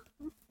greater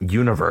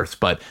universe,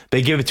 but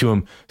they give it to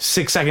him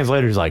 6 seconds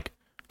later. He's like,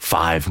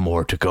 5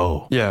 more to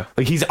go. Yeah.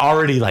 Like he's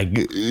already like,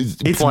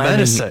 It's planning.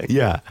 menacing.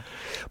 Yeah.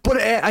 But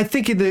I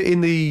think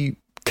in the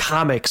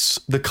comics,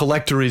 the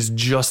Collector is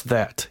just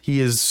that. He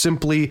is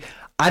simply,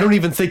 I don't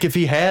even think if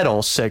he had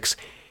all 6,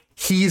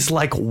 he's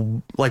like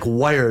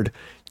wired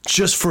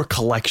just for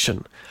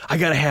collection. I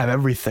gotta have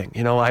everything,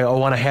 I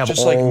want to have Just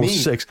all like me.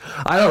 6.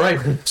 I know, right?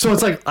 So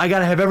it's like I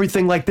gotta have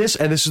everything like this,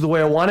 and this is the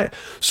way I want it.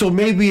 So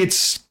maybe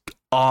it's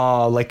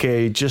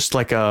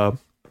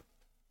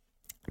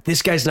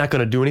this guy's not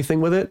gonna do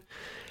anything with it.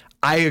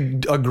 I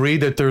agree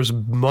that there's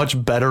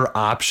much better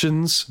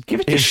options.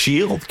 Give it to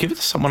Shield. Give it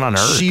to someone on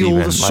Earth. Shield,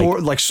 even.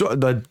 sword,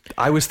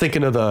 I was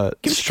thinking of the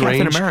Give it to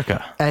Strange Captain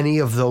America. Any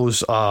of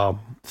those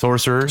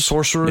Sorcerers.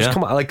 sorcerers. Yeah.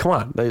 Come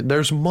on.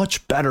 There's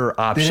much better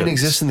They options. didn't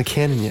exist in the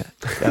canon yet.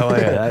 Oh,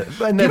 yeah. And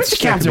Give it that's to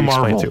Captain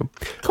Marvel. too.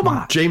 Come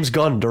on. James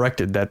Gunn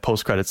directed that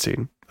post-credit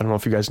scene. I don't know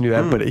if you guys knew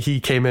that, but he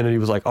came in and he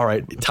was like, all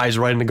right, it ties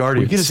right into We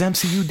Guardians. get his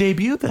MCU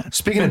debut then.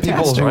 Speaking of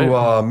people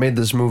who made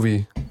this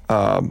movie,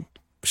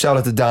 shout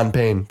out to Don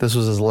Payne. This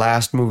was his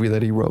last movie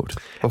that he wrote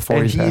before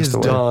and he he passed has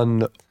away.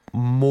 done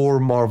more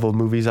Marvel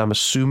movies, I'm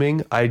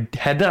assuming. I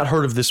had not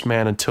heard of this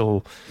man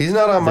until He's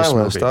not on my this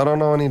list. movie. I don't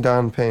know any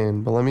Don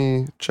Payne, but let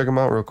me check him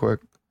out real quick.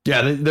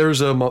 Yeah,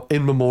 there's a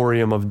in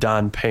memoriam of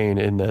Don Payne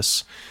in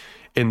this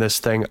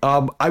thing.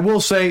 I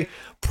will say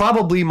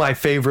probably my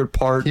favorite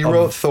part. He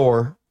wrote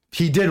Thor.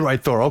 He did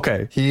write Thor.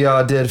 Okay. He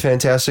did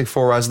Fantastic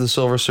Four: Rise of the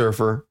Silver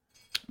Surfer.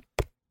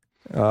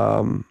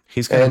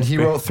 He's And he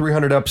wrote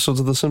 300 episodes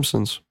of The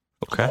Simpsons.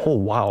 Okay. Oh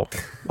wow.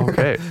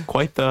 Okay.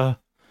 Quite the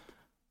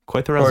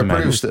Or he resume.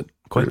 produced it.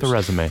 Quite the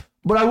resume.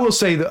 But I will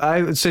say that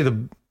I would say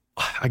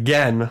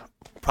again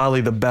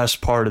probably the best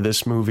part of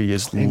this movie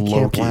is And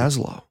Camp Loki.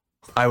 Laszlo.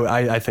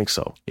 I think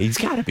so. He's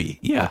got to be.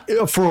 Yeah.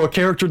 For a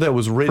character that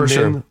was written For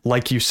sure. in,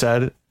 like you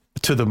said,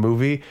 to the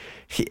movie,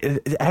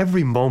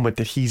 every moment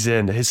that he's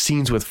in, his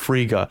scenes with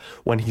Frigga,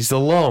 when he's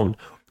alone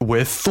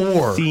with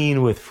Thor.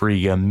 Scene with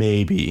Frigga,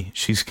 maybe.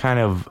 She's kind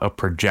of a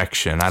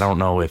projection. I don't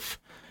know if.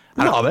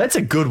 No, that's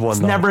a good one. It's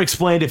though. never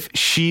explained if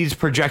she's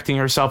projecting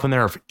herself in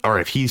there or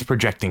if he's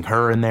projecting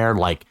her in there.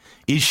 Like,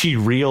 is she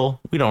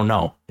real? We don't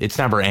know. It's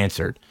never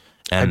answered.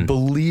 I And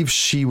believe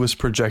she was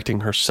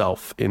projecting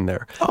herself in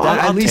there. Oh,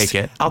 I'll take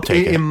it. I'll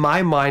take it. In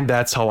my mind,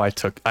 that's how I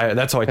take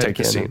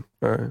the scene.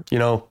 All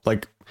right.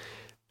 Like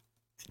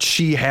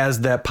she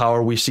has that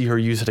power. We see her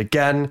use it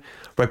again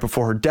right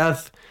before her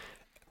death.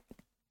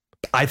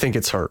 I think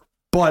it's her.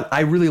 But I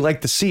really like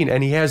the scene,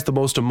 and he has the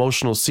most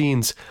emotional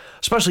scenes,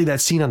 especially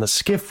that scene on the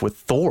skiff with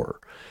Thor.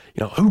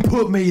 Who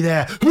put me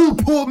there? Who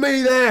put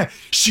me there?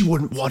 She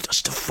wouldn't want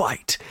us to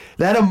fight.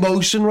 That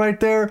emotion right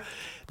there.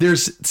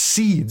 There's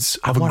seeds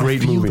of a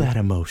great feel movie. that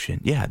emotion.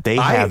 Yeah, they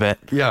have it.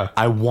 Yeah.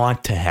 I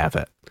want to have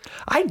it.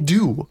 I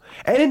do.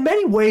 And in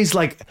many ways,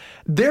 like,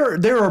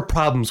 there are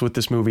problems with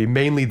this movie,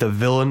 mainly the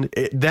villain.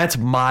 That's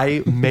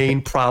my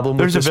main problem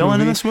There's with this a villain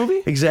movie. in this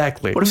movie?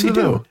 Exactly. What does he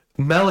do?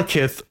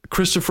 Malekith,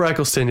 Christopher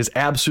Eccleston, is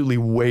absolutely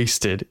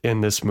wasted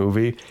in this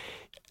movie.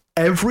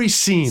 Every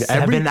scene,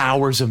 7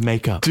 hours of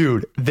makeup.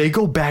 dude, they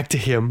go back to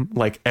him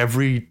like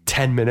every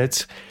 10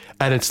 minutes,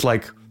 and it's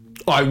like,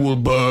 I will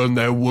burn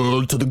their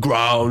world to the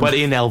ground. But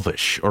in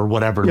Elvish or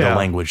whatever Yeah. the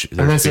language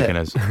they're that's speaking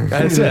it.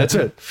 is. That's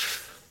it.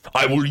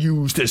 I will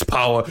use this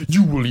power.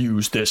 You will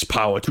use this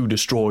power to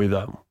destroy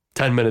them.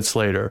 10 minutes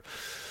later,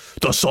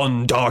 the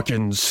sun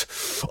darkens.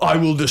 I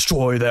will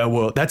destroy their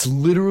world. That's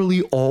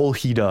literally all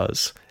he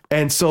does.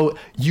 And so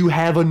you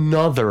have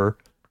another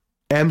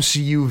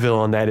MCU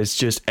villain that is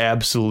just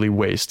absolutely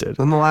wasted.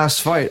 In the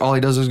last fight, all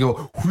he does is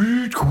go,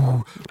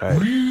 I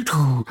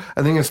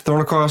think it's thrown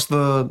across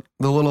the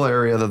little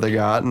area that they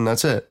got, and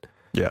that's it.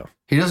 Yeah.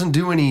 He doesn't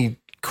do any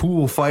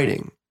cool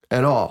fighting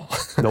at all.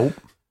 Nope.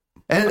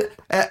 And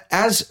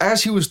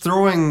as he was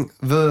throwing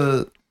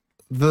the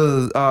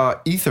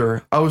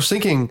ether, I was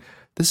thinking,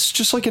 this is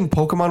just like in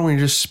Pokemon when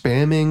you're just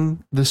spamming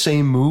the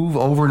same move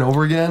over and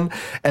over again.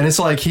 And it's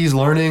like he's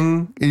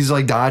learning, he's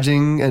like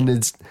dodging, and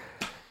it's...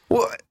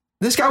 Well,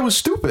 this guy was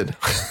stupid.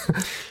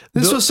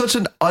 This was such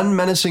an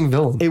unmenacing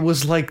villain. It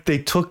was like they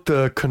took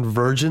the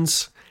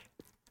Convergence,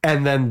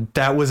 and then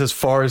that was as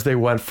far as they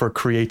went for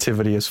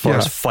creativity as far Yeah.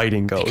 as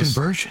fighting goes.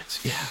 Convergence,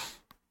 yeah.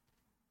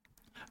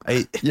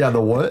 Yeah,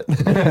 the what?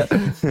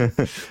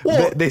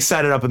 They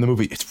set it up in the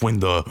movie. It's when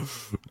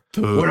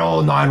When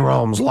all 9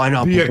 realms line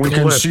up, we can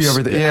eclipse. see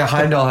everything. Yeah,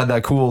 Heimdall had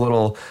that cool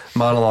little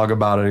monologue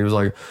about it. He was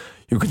like,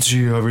 you can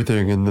see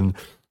everything. And then,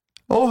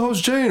 oh,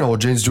 how's Jane? Oh,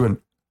 Jane's doing,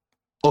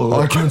 oh,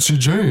 I can't see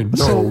Jane.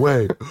 No,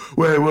 wait.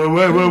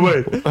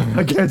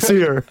 I can't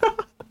see her.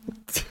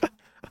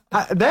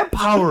 That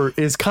power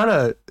is kind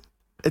of,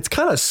 it's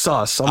kind of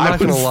sus. I'm not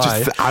gonna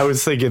lie. I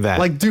was thinking that.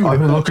 Like, dude, I've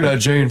been looking at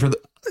Jane for the,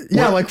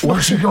 yeah, like,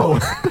 where'd she go?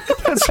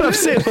 that's what I'm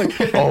saying.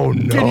 Like, oh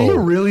no. can he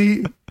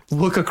really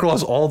look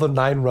across all the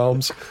 9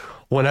 realms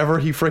whenever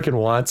he freaking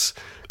wants?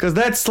 Because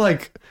that's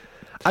like,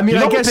 I mean, You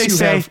know I what guess they you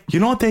say? have. You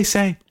know what they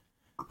say?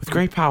 With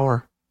great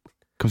power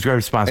comes great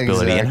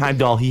responsibility. And Exactly.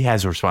 Heimdall, he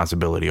has a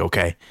responsibility,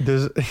 okay?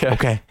 Yeah.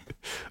 Okay.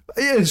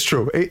 Yeah, it's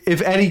true.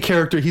 If any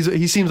character,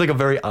 he seems like a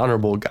very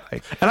honorable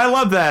guy. And I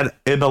love that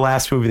in the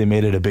last movie they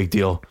made it a big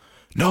deal.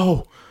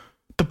 No,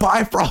 the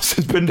Bifrost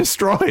has been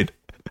destroyed.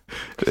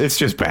 It's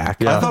just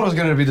back. I thought it was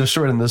going to be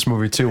destroyed in this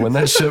movie too. When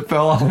that ship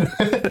fell on it,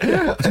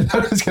 I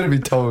thought it was going to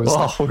be toast.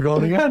 Oh, we're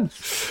going again.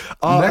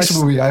 Next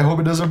movie, I hope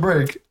it doesn't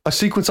break. A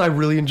sequence I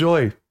really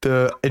enjoy: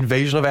 the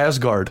invasion of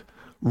Asgard.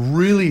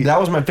 Really, That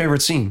was my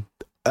favorite scene.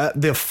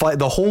 the fight,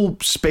 the whole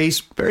space,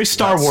 Very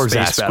Star not Wars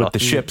space esque battle. with the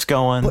ships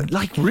going. But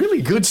like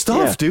really good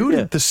stuff, Yeah, dude.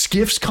 yeah. The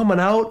skiffs coming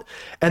out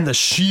and the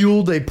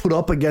shield they put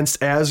up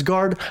against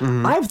Asgard.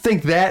 I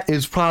think that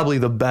is probably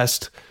the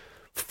best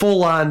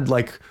full on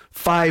like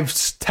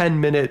 5-10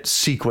 minute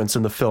sequence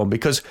in the film,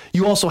 because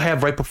you also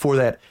have right before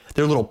that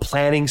their little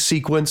planning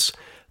sequence,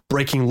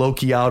 breaking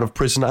Loki out of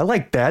prison. I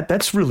like that.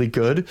 That's really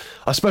good.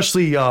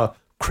 Especially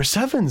Chris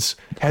Evans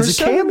has Chris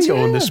a cameo Evans, in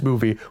yeah. this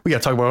movie. We got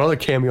to talk about another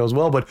cameo as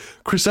well, but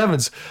Chris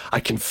Evans, I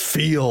can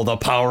feel the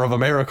power of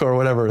America or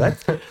whatever.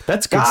 That's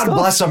good God stuff.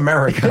 bless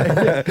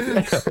America.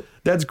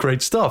 That's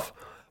great stuff.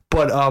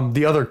 But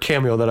the other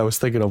cameo that I was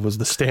thinking of was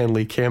the Stan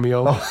Lee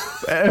cameo.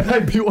 It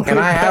might be one of Can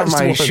the I have best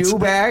my ones. shoe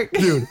back?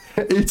 Dude,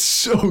 it's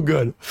so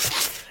good.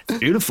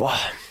 Beautiful.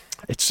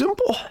 It's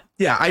simple.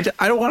 Yeah,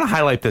 I don't want to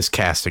highlight this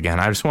cast again.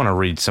 I just want to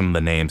read some of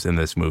the names in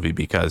this movie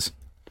because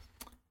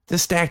it's a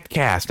stacked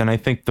cast, and I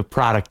think the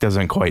product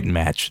doesn't quite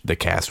match the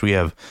cast. We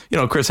have,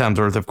 Chris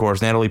Hemsworth, of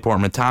course, Natalie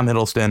Portman, Tom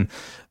Hiddleston,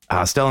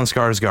 Stellan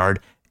Skarsgård,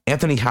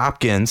 Anthony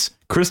Hopkins,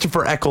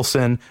 Christopher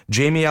Eccleston,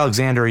 Jamie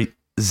Alexander,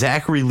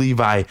 Zachary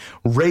Levi,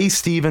 Ray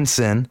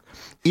Stevenson,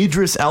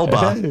 Idris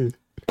Elba,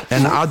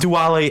 and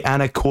Adewale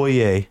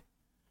Anakoye,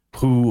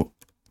 who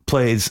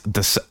plays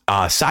the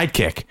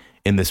sidekick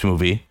in this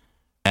movie.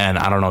 And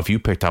I don't know if you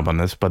picked up on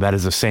this, but that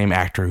is the same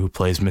actor who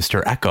plays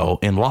Mr. Echo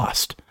in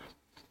Lost.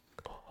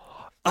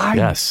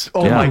 Yes.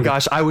 Oh Yeah. my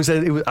gosh. I was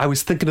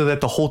thinking of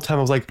that the whole time.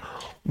 I was like,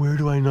 where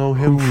do I know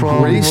him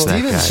from? Ray that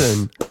guy?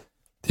 Stevenson.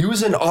 He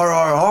was in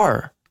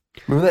RRR.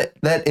 Remember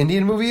that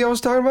Indian movie I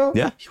was talking about?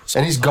 Yeah.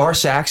 And he's Gar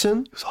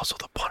Saxon. He was also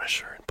the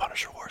Punisher in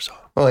Punisher Warzone.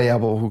 Oh yeah,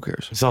 well, who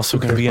cares? He's also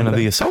going to be in the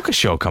Ahsoka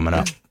show coming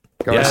up.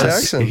 Gar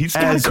Saxon. He's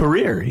got As a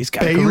career. He's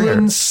got a Balin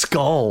career.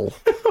 Skull.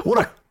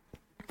 What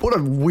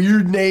a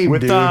weird name,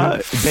 With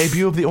dude.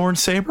 debut of the Orange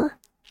Saber?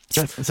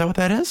 Is that what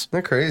that is?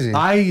 They're crazy.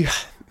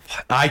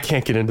 I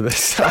can't get into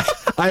this.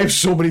 I have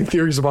so many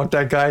theories about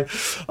that guy.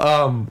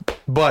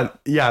 But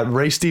yeah,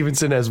 Ray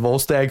Stevenson as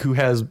Volstagg, who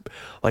has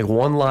like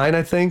one line,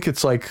 I think.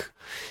 It's like,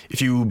 if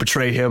you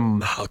betray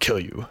him, I'll kill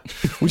you.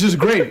 Which is a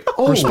great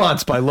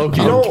response by Loki.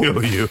 know-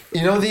 Kill you.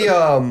 You know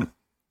the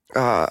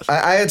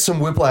I had some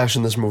whiplash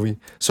in this movie.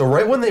 So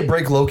right when they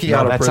break Loki No,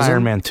 out of that's prison,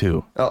 Iron Man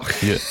 2. Oh.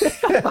 Yeah.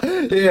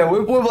 yeah,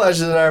 whiplash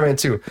is in Iron Man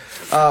 2.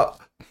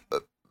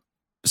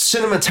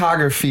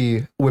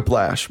 Cinematography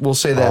whiplash, we'll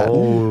say that.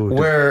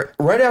 Where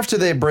right after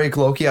they break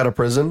Loki out of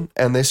prison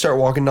and they start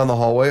walking down the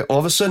hallway, all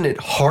of a sudden it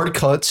hard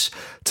cuts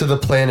to the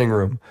planning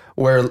room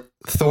where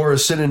Thor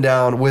is sitting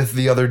down with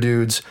the other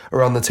dudes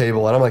around the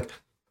table. And I'm like,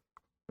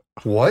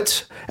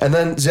 what? And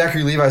then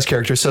Zachary Levi's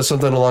character says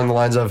something along the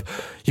lines of,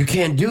 you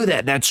can't do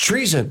that. That's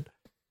treason.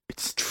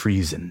 It's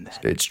treason.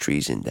 It's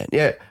treason then.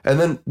 Yeah. And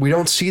then we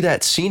don't see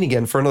that scene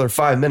again for another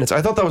 5 minutes.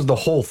 I thought that was the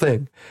whole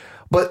thing.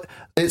 But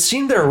it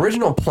seemed their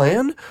original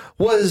plan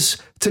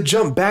was to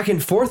jump back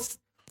and forth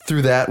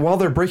through that while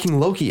they're breaking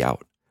Loki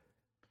out.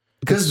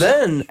 Because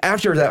then,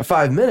 after that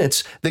 5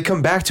 minutes, they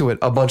come back to it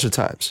a bunch of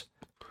times.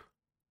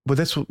 But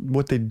that's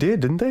what they did,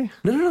 didn't they?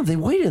 No. They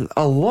waited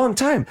a long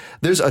time.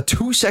 There's a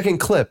 2-second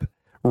clip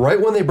right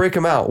when they break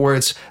them out where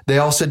they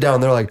all sit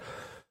down. They're like,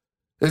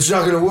 it's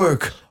not going to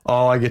work.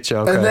 Oh, I get you.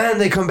 Okay. And then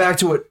they come back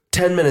to it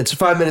 10 minutes,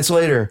 5 minutes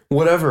later,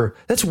 whatever.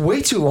 That's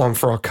way too long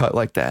for a cut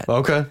like that.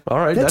 Okay. All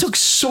right. That took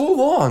so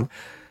long.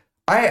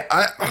 I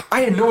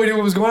had no idea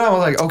what was going on. I was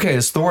like, okay,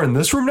 is Thor in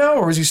this room now,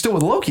 or is he still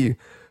with Loki?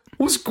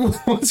 What's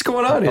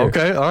going on here?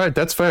 Okay. All right.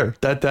 That's fair.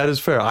 That is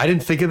fair. I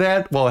didn't think of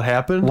that while it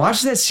happened.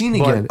 Watch that scene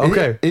But, again.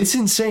 okay. It's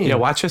insane. Yeah,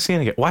 watch the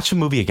scene again. Watch the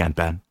movie again,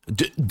 Ben.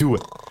 Do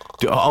it.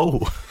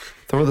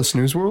 Thor the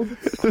Snooze World?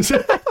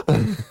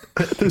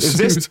 Is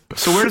this,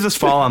 so where does this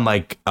fall on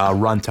like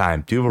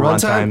runtime? Do you have a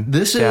runtime?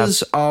 This tab?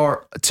 is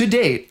our, to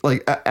date,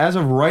 like as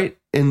of right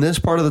in this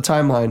part of the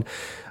timeline,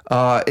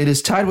 It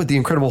is tied with The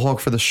Incredible Hulk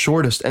for the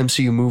shortest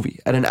MCU movie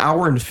at an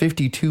hour and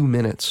 52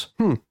 minutes.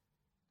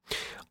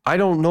 I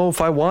don't know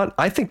if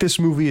I think this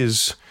movie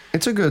is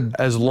It's a good,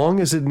 as long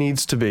as it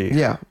needs to be.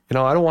 yeah. You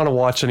know, I don't want to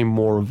watch any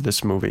more of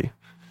this movie.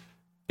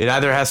 It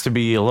either has to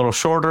be a little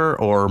shorter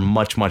or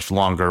much, much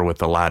longer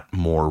with a lot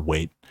more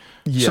weight.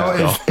 Yeah.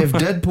 So if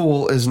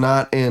Deadpool is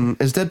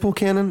Deadpool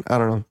canon? I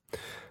don't know.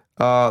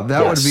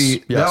 That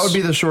would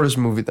be the shortest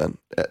movie then.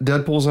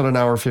 Deadpool's at an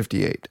hour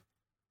 58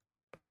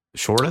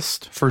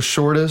 Shortest? for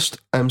shortest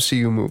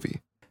MCU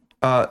movie.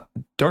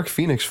 Dark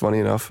Phoenix, funny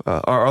enough,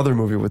 our other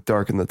movie with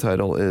Dark in the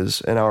title is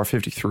an hour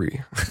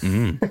 53.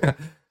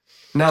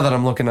 Now that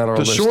I'm looking at our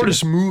the list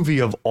shortest here. movie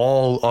of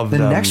all of The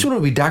them. next one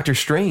would be Doctor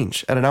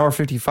Strange at an hour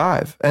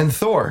 55 and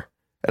Thor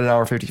at an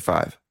hour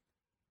 55.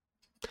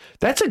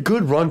 That's a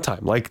good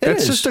runtime. Like,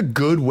 that's is. just a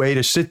good way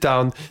to sit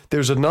down.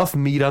 There's enough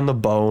meat on the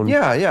bone.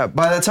 Yeah.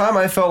 By the time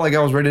I felt like I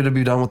was ready to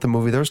be done with the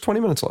movie, there was 20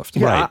 minutes left.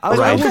 Yeah, Right, I will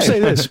right. say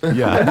this.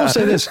 I will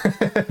say this.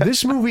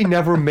 This movie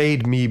never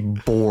made me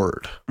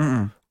bored.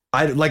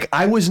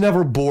 I was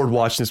never bored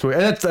watching this movie.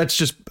 And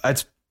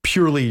that's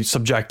purely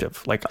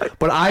subjective. Like,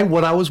 but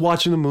when I was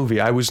watching the movie,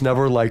 I was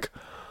never like,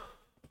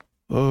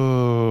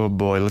 oh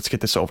boy, let's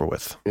get this over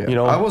with. Yeah. You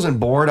know, I wasn't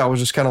bored. I was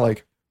just kind of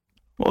like,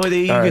 Well,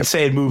 you all could right,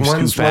 say it moves too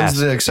when's fast.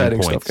 the exciting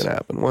in stuff points. gonna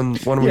happen?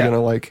 When are we Yeah.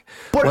 gonna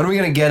when are we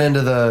gonna get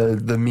into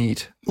the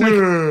meat? like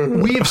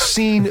we have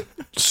seen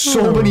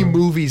so many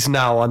movies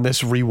now on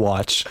this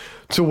rewatch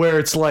to where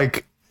it's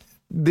like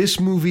this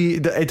movie,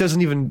 it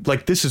doesn't even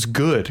like, this is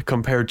good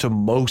compared to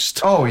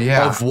most Oh,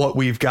 yeah. of what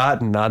we've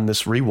gotten on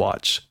this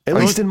rewatch, at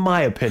least in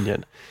my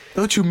opinion.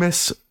 Don't you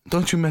miss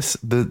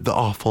the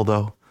awful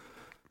though?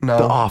 No,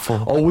 The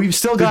awful. Oh, we've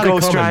still The got it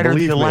Ghost coming, Rider, the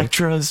believe me.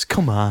 Electras.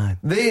 Come on.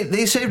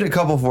 they saved a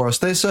couple for us.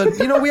 They said,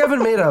 we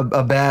haven't made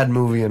a bad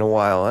movie in a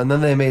while, and then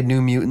they made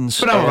New Mutants.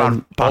 But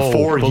around about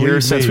 4 believe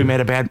years since me. we made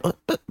a bad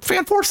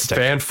Fan Force Stick.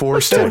 Fan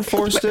Force Fan Stick.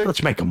 Force Stick.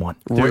 Let's make them one.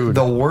 Dude.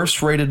 The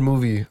worst rated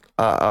movie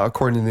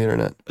according to the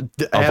internet.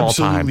 all time.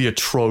 Absolutely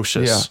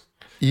atrocious.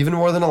 Yeah, even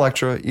more than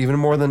Elektra, even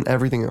more than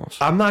everything else.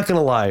 I'm not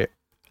gonna lie.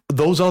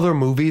 Those other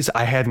movies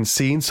I hadn't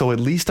seen, so at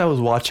least I was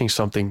watching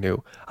something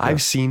new.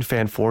 I've seen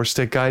Fan Four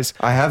Stick, guys.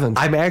 I haven't.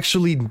 I'm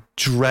actually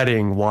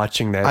dreading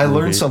watching that. I movie.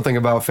 learned something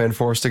about Fan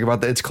Four Stick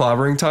about It's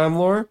Clobbering Time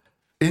lore.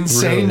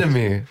 Insane to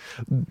me.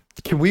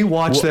 Can we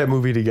watch that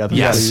movie together?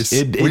 Yes, please?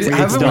 it's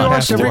Haven't we done.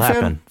 watched It will every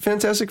happen.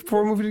 Fantastic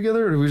Four movie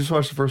together, or did we just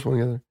watch the first one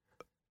together?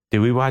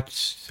 Did we watch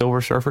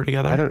Silver Surfer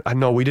together? I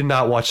know we did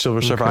not watch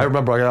Silver Surfer. I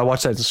remember I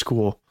watched that in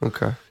school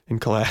Okay. in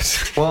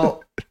class.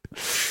 Well,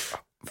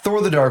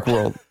 Thor: The Dark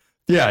World.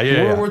 yeah.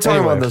 We're talking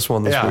Anyway, about this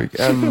one this yeah. week.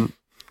 And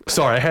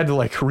Sorry, I had to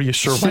like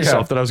reassure Yeah.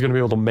 myself that I was going to be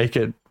able to make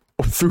it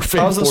through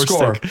Fan how's the Four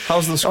score? Stick.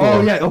 How's the score?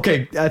 Oh yeah,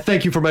 okay.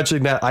 Thank you for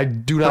mentioning that. I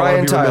do not Brian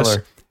want to be remiss.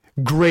 Tyler.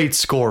 Great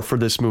score for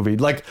this movie.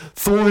 Like,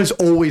 Thor has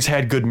always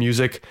had good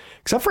music,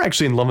 except for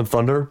actually in Love and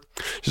Thunder,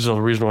 which is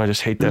another reason why I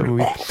just hate that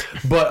movie.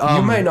 But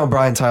You might know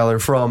Brian Tyler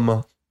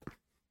from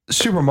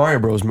Super Mario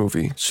Bros.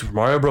 Movie. Super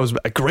Mario Bros.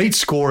 A great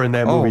score in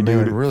that Oh, movie,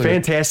 man, dude. really.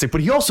 Fantastic.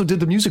 But he also did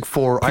the music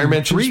for Iron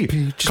Man 3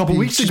 a couple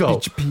weeks ago.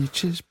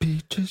 Peaches.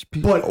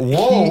 But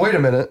Whoa, he- wait a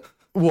minute.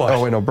 What?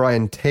 Oh, wait, no.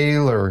 Brian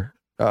Taylor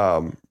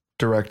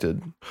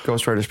directed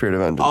Ghost Rider Spirit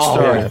of Vengeance.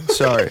 Oh.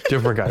 Sorry.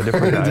 Different guy.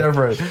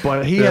 Different.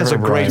 But he has a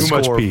Different great Brian. Too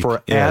much score peak.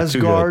 for Yeah, too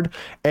good. Asgard,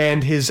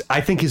 and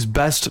I think his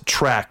best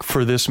track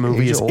for this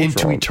movie Age is of Into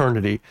Ultron.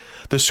 Eternity.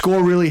 The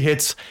score really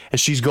hits as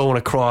she's going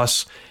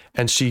across,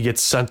 and she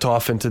gets sent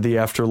off into the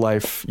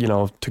afterlife.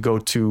 To go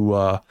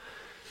to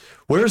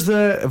where's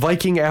the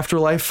Viking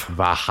afterlife?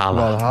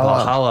 Valhalla.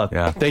 Valhalla.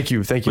 Yeah. Thank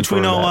you. Which for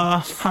we know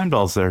that.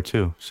 Heimdall's there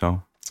too.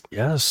 So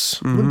Yes,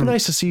 it would be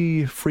nice to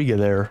see Frigga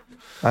there.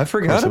 I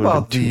forgot Course, it would've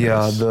about been too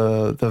nice.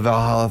 the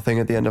Valhalla thing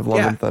at the end of Love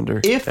and Thunder.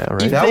 If, Yeah,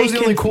 right. if that they was the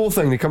can, only cool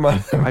thing to come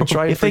out. I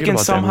try to if they forget can about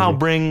that somehow movie.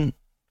 bring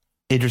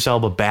Idris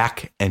Elba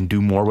back and do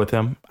more with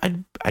him,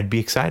 I'd be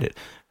excited.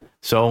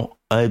 So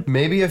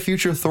Maybe a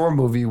future Thor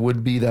movie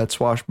would be that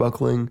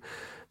swashbuckling,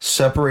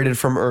 separated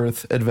from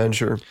Earth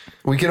adventure.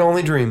 We can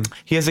only dream.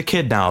 he has a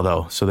kid now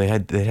though, so they'd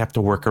have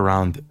to work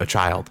around a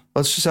child.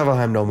 Let's just have a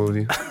Heimdall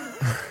movie.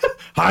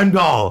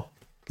 Heimdall.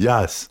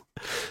 Yes.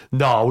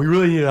 No, we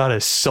really need on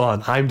his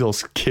son,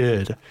 Heimdall's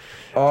kid.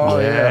 Oh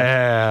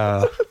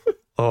Yeah.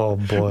 Oh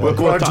boy.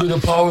 Grant you the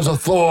powers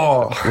of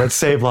Thor. Let's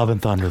save Love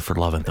and Thunder for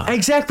Love and Thunder.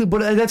 Exactly,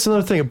 but that's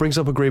another thing. It brings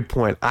up a great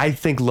point. I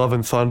think Love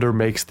and Thunder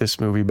makes this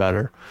movie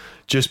better,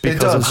 just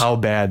because of does, how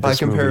bad By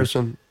this movie.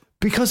 comparison.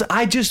 Because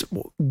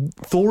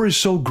Thor is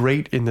so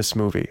great in this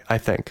movie. I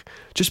think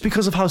just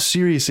because of how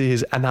serious he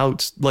is and how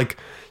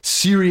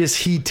serious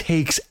he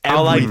takes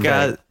How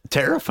everything.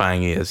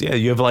 terrifying he is. Yeah,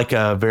 you have like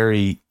a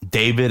very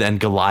David and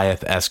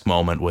Goliath-esque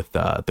moment with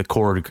the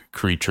Korg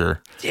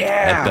creature.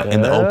 Yeah.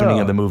 In the opening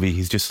of the movie,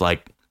 he's just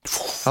like,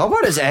 How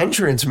about his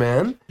entrance,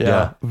 man?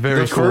 yeah,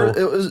 very The cool.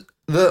 It was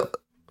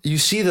you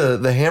see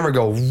the hammer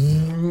go.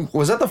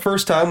 Was that the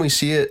first time we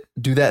see it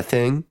do that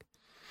thing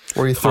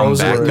where he throws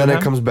it back and to then him?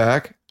 it comes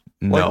back?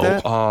 No.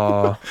 that?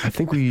 I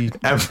think we.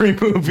 Every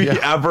movie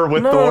ever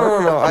with No,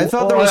 Thor. no. I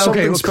thought there was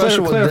something well,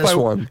 special with this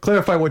one.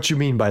 Clarify what you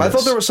mean by this. I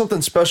thought there was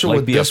something special Like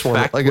with the this one.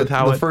 effect Like with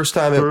how the it first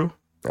time threw?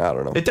 I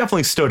don't know. It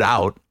definitely stood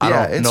out. I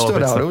Yeah, don't it know if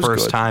stood it's out. It the was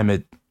first good. time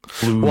it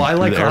flew. Well, I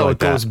like through the air how like it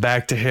goes that.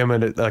 back to him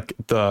and it, like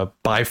the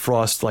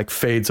Bifrost like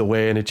fades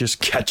away and it just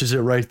catches it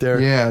right there.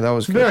 Yeah, that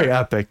was good. Very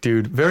epic,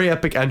 dude. Very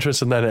epic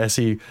entrance. And then as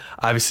he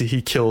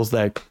kills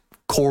that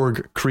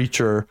Korg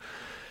creature.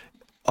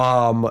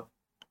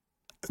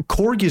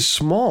 Korg is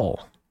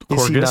small.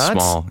 Korg he is not?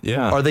 small.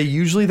 Yeah. Are they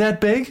usually that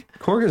big?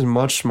 Korg is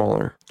much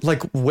smaller.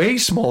 Like way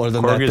smaller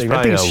than Korg that is thing. That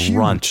probably thing's a huge.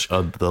 runt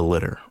of the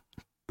litter.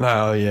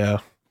 Oh yeah,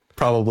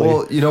 probably.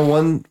 Well,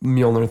 one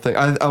Mjolnir thing.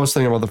 I was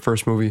thinking about the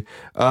first movie.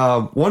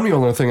 One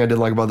Mjolnir thing I did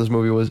like about this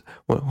movie was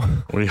when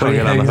When he he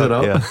hangs it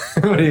up.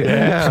 Yeah.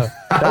 yeah,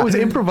 that was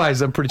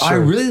improvised. I'm pretty sure. I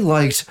really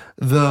liked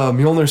the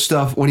Mjolnir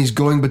stuff when he's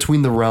going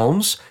between the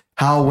realms.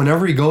 How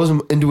whenever he goes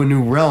into a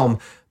new realm,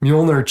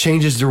 Mjolnir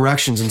changes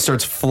directions and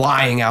starts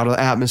flying out of the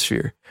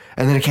atmosphere,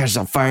 and then it catches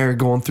on fire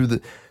going through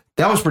the.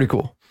 That was pretty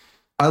cool.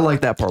 I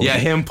like that part. Yeah,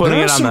 him putting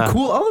there it are on some the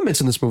cool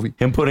elements in this movie.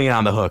 him putting it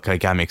on the hook.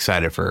 Like, got me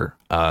excited for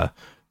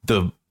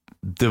the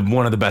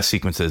one of the best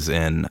sequences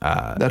in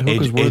That hook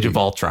is Age worthy. of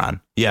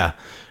Ultron. Yeah,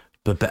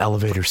 but the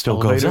elevator still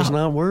Elevator's goes up.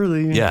 not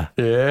worthy. Yeah.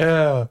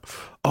 Yeah.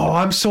 Oh,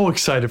 I'm so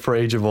excited for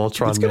Age of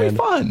Ultron. It's gonna man. be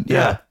fun.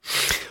 Yeah.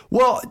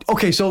 Well,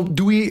 okay, so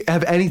do we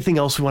have anything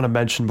else we want to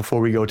mention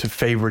before we go to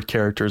favorite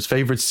characters,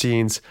 favorite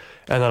scenes,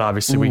 and then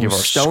obviously we give our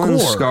Stellan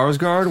score.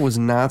 Skarsgård was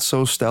not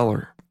so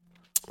stellar.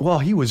 Well,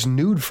 he was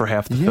nude for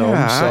half the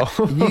Yeah,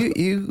 film, so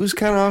he was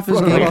kind of off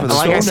his Right, game right. for the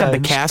Like I film. said, the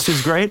cast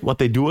is great. What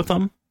they do with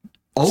them.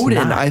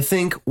 Odin, not. I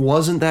think,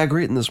 wasn't that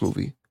great in this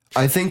movie.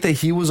 I think that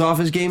he was off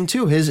his game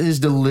too. His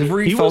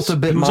delivery felt a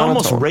bit he was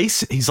monotone. almost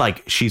racist. He's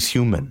like, she's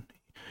human.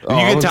 Oh, You I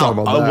can wasn't tell.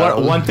 talking about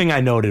that. One thing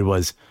I noted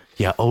was,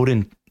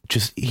 Odin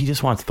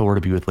just wants Thor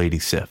to be with Lady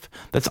Sif.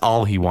 That's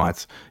all he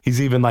wants.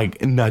 He's even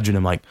like nudging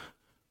him, like,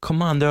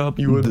 come on, though.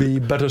 you would be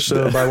better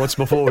served by what's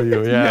before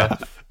you. Yeah.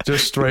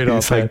 Just straight up.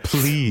 He's like, man.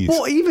 please.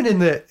 Well, even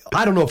in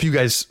I don't know if you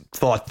guys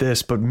thought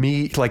this, but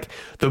like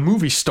the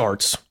movie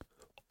starts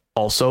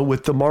also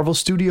with the Marvel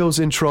Studios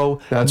intro.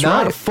 That's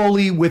not right.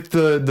 fully with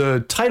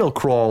the title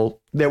crawl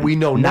that we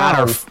know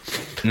now.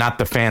 Not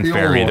the fanfare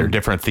The old either. one.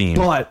 Different theme.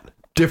 But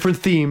different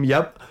theme,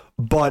 yep.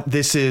 But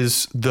this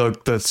is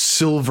the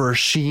silver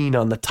sheen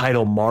on the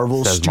title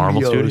Marvel Says Studios.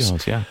 Marvel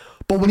Studios. Yeah.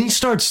 But when he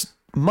starts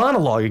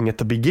monologuing at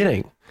the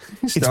beginning,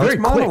 it's very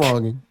quick.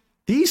 monologuing.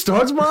 He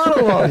starts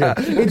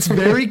monologuing. It's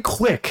very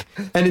quick.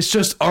 And it's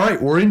just, all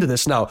right, we're into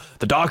this now.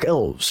 The Dark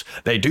Elves,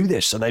 they do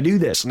this and they do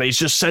this. And he's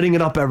just setting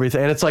it up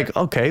everything. And it's like,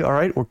 okay, all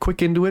right, we're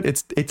quick into it.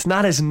 It's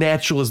not as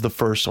natural as the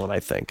first one, I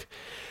think.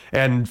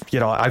 And,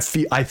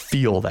 I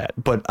feel that.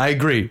 But I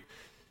agree.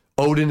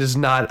 Odin is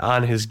not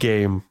on his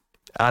game,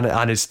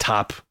 on his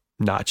top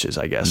notches,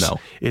 I guess, No.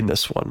 in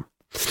this one.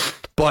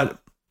 But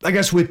I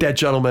guess with that,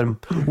 gentlemen,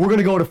 we're going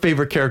to go to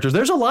favorite characters.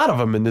 There's a lot of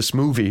them in this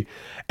movie.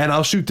 And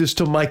I'll shoot this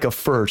to Micah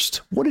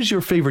first. What is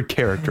your favorite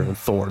character in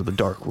Thor, The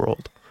Dark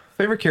World?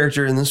 Favorite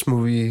character in this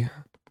movie?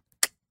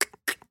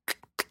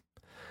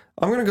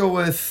 I'll go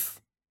with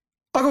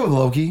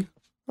Loki.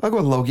 I'll go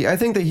with Loki. I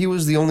think that he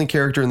was the only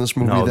character in this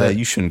movie No, that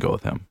you shouldn't go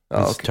with him.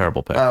 Oh, It's a okay.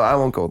 terrible pick. I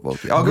won't go with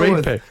Loki. I'll Great go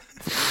with pick.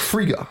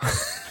 Frigga.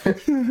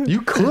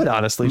 You could,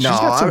 honestly. She's No,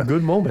 got some I-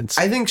 good moments.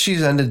 I think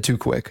she's ended too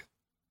quick.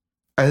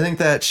 I think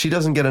that she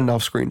doesn't get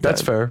enough screen time.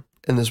 That's fair.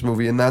 In this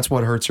movie, and that's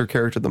what hurts her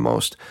character the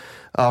most.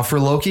 For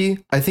Loki,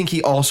 I think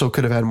he also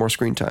could have had more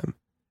screen time.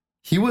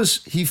 He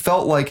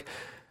felt like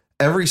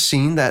every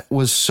scene that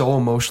was so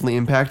emotionally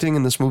impacting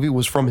in this movie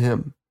was from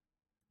him.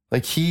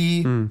 Like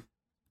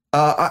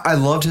I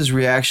loved his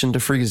reaction to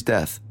Frigga's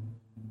death.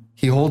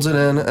 He holds it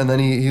in and then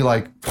he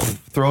like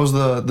throws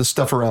the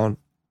stuff around.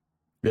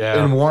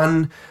 Yeah. In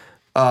one,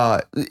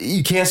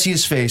 you can't see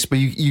his face, but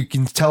you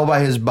can tell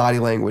by his body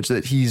language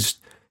that he's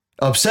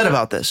upset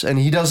about this, and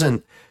he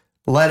doesn't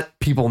let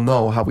people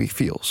know how he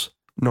feels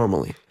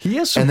normally. He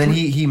is some And then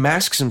pretty- he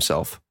masks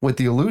himself with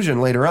the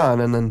illusion later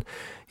on, and then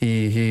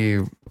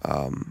he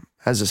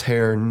has his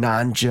hair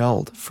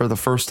non-gelled for the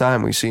first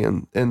time we see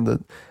in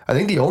the I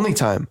think the only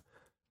time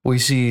we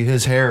see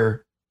his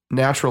hair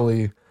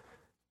naturally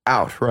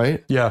out,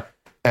 right? Yeah.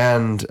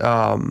 And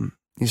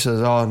he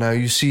says, "Oh, now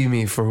you see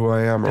me for who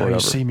I am," or Now whatever. you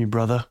see me,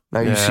 brother.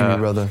 Now you see me,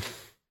 brother.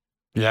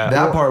 Yeah.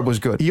 That part was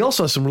good. He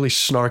also has some really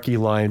snarky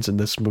lines in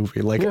this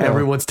movie. Like Yeah.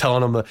 everyone's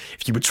telling him,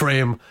 if you betray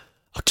him,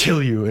 I'll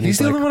kill you. And He's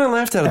the like, only one I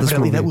laughed at of this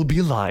evidently movie. that will be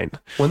a line.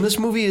 When this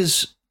movie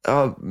is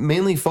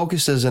mainly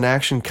focused as an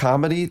action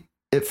comedy,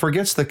 it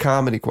forgets the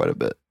comedy quite a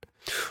bit.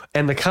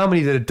 And the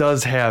comedy that it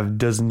does have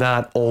does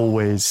not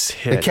always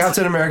hit. The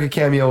Captain America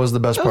cameo is the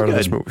best part of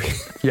this good. movie.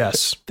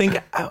 Yes.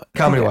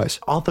 Comedy-wise.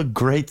 all the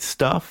great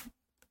stuff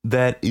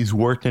that is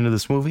worked into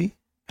this movie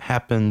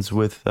happens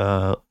with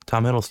Tom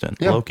Hiddleston,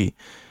 Yeah. Loki.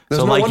 There's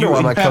so no like wonder you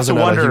why my have to cousin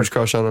had a wonder, huge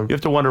crush on him. you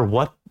have to wonder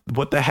what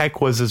the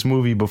heck was this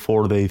movie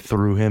before they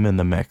threw him in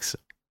the mix.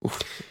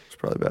 It's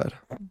probably bad.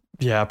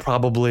 Yeah,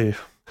 probably.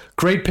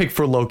 Great pick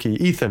for Loki.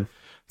 Ethan.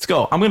 Let's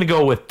go. I'm going to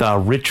go with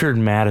Richard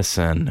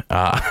Madison.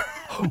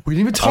 We didn't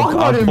even talk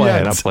about him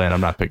yet. I'm playing.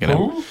 I'm not picking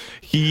him.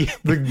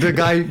 The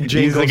guy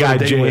Jay he's the guy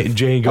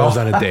Jay goes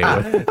on a date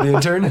with. The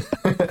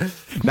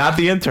intern? Not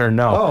the intern,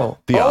 no.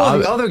 The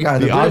other guy.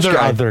 The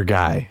other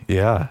guy.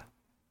 Yeah.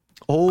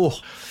 Oh,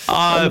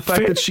 and the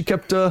fact that she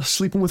kept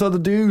sleeping with other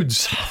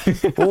dudes.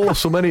 Oh,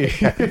 so many.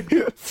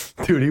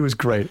 Dude, he was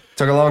great.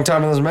 Took a long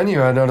time on this menu.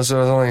 I noticed there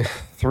was only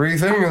 3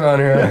 things on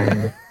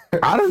here.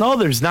 I don't know.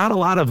 There's not a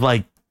lot of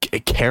like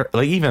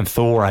even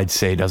Thor, I'd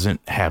say, doesn't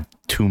have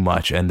too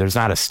much, and there's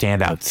not a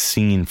standout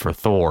scene for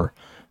Thor.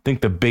 I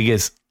think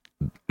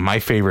my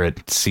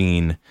favorite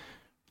scene.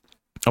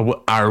 We're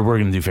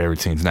gonna do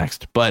favorite scenes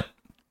next, but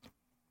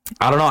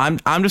I don't know.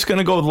 I'm just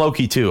gonna go with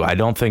Loki 2. I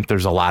don't think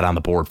there's a lot on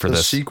the board for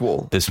this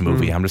sequel. This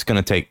movie. I'm just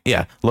gonna take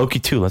Loki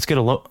 2. Let's get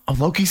a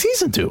Loki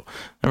season 2.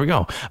 There we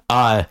go.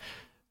 I'd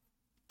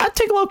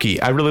take Loki.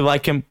 I really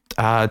like him.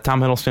 Tom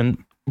Hiddleston,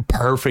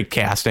 perfect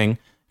casting.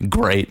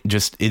 Great.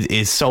 Just it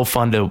is so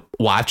fun to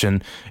watch,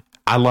 and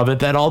I love it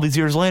that all these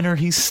years later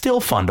he's still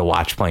fun to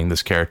watch playing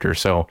this character.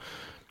 So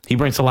he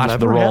brings a lot to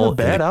the role. Had a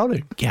bad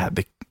outing. Yeah,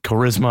 the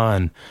charisma,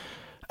 and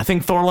I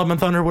think Thor: Love and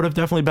Thunder would have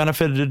definitely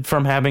benefited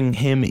from having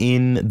him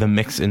in the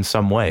mix in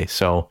some way.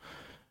 So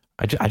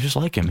I just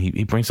like him.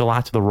 He brings a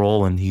lot to the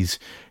role, and he's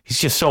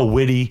just so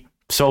witty,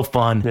 so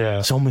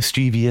fun, so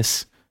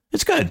mischievous.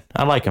 It's good.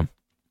 I like him.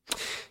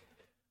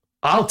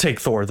 I'll take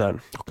Thor then,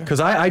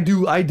 because I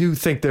do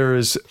think there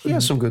is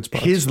some good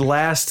spots. His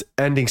last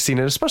ending scene,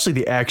 and especially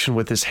the action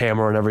with his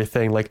hammer and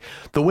everything, like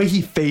the way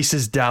he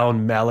faces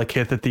down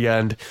Malekith at the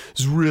end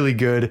is really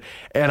good.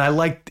 And I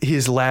like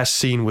his last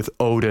scene with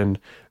Odin,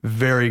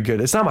 very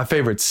good. It's not my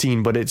favorite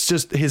scene, but it's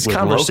just his with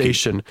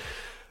conversation.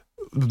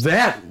 Loki.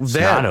 It's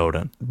not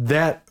Odin.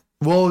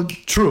 Well,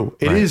 true.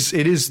 It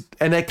is,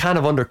 and that kind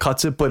of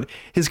undercuts it, but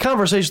his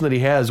conversation that he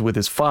has with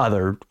his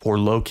father, or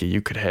Loki, you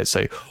could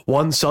say,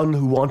 one son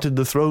who wanted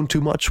the throne too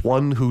much,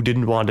 one who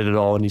didn't want it at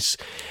all, and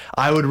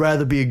I would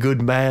rather be a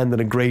good man than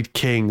a great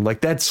king.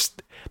 Like, that's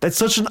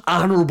such an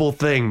honorable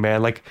thing,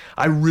 man. Like,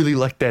 I really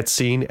like that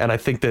scene, and I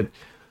think that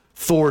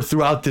Thor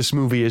throughout this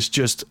movie is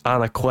just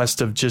on a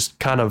quest of just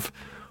kind of,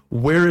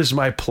 where is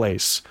my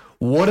place?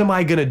 What am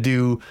I going to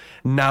do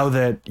now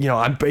that,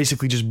 I'm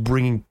basically just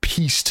bringing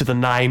peace to the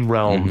 9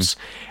 realms?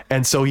 Mm-hmm.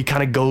 And so he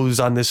kind of goes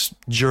on this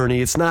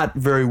journey. It's not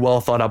very well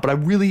thought out, but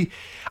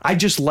I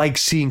just like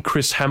seeing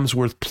Chris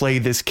Hemsworth play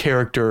this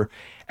character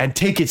and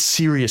take it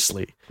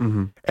seriously.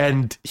 Mm-hmm.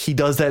 And he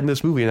does that in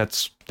this movie,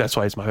 and that's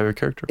why he's my favorite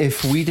character.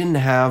 If we didn't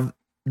have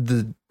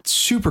the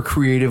super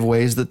creative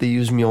ways that they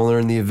use Mjolnir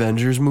in the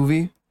Avengers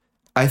movie,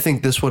 I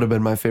think this would have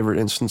been my favorite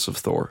instance of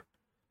Thor.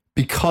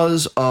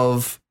 Because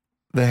of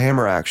the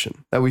hammer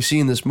action that we see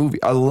in this movie.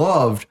 I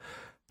loved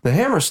the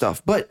hammer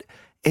stuff, but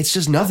it's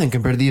just nothing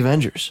compared to the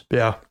Avengers.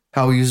 Yeah.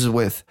 How he uses it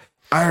with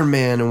Iron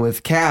Man and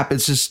with Cap,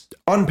 it's just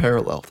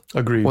unparalleled.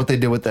 Agreed. What they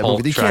did with that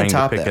movie. They can't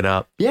top that. It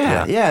up.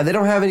 Yeah. They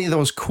don't have any of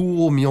those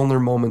cool Mjolnir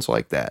moments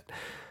like that.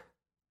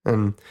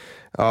 And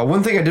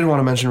one thing I did want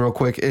to mention real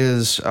quick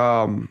is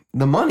the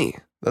money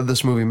that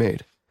this movie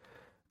made.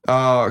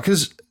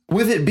 Because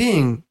with it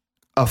being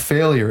a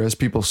failure, as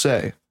people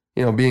say,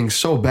 being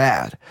so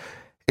bad,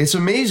 it's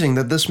amazing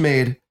that this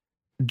made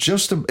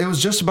it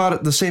was just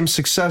about the same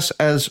success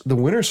as The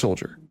Winter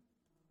Soldier.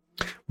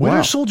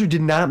 Winter Soldier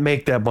did not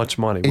make that much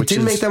money. It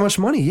didn't make that much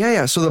money.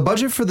 Yeah. So the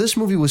budget for this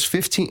movie was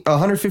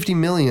 $150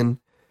 million,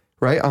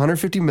 right?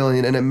 $150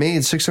 million, and it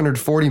made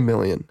 $640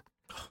 million.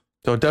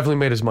 So it definitely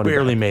made his money.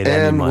 Barely made any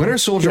money. And Winter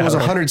Soldier was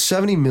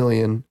 $170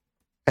 million,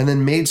 and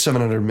then made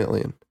 $700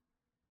 million.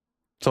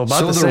 So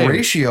about the same.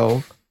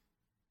 Ratio,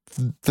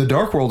 The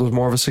Dark World was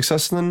more of a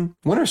success than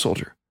Winter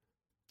Soldier.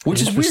 Which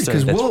is weird,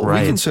 because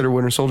we consider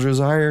Winter Soldier as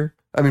higher.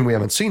 I mean, we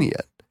haven't seen it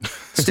yet.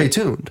 Stay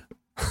tuned.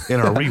 In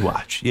our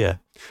rewatch, yeah.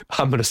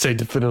 I'm going to say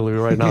definitively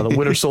right now that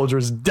Winter Soldier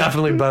is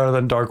definitely better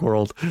than Dark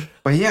World.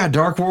 But yeah,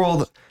 Dark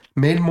World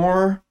made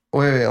more.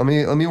 Wait, let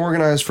me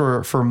organize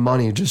for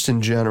money just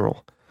in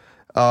general.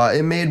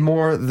 It made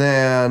more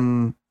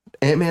than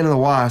Ant-Man and the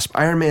Wasp,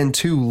 Iron Man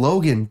 2,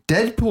 Logan,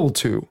 Deadpool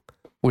 2,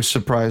 which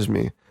surprised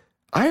me.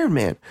 Iron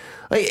Man.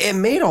 Like, it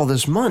made all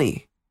this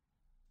money.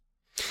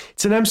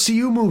 It's an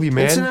MCU movie,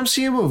 man. It's an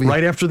MCU movie.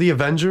 Right after the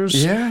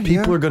Avengers,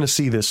 people are going to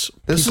see this.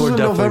 This people is a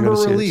November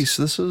release.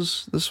 This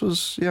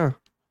was.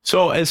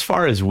 So as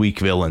far as weak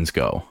villains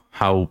go,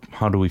 how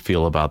do we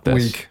feel about this?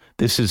 Weak.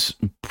 This is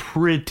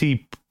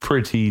pretty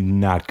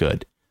not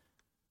good.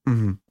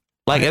 Mm-hmm.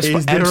 Like, as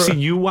far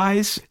MCU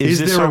wise, is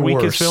this our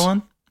weakest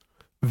villain?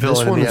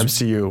 Villain in the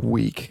MCU.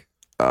 Weak.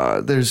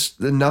 There's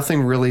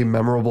nothing really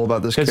memorable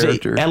about this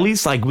character. At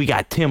least, like, we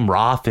got Tim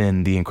Roth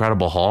in The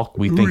Incredible Hulk.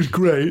 We think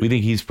great. We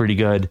think he's pretty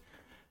good.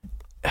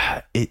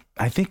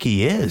 I think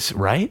he is,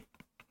 right?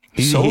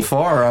 So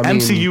far, I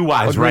mean, MCU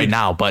wise, right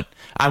now. But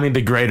I mean,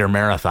 the Greater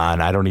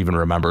Marathon. I don't even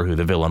remember who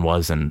the villain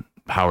was in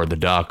Howard the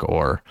Duck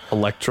or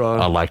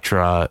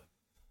Elektra.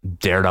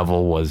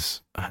 Daredevil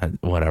was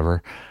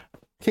whatever.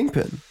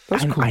 Kingpin.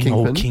 That's cool. I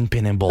know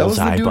Kingpin and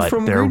Bullseye, but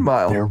from they're Green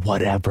Mile. They're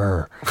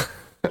whatever.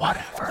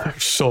 Whatever.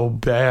 so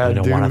bad, I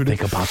don't dude. want to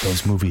think about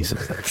those movies.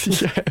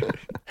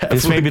 Yeah.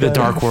 This may be the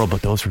dark world,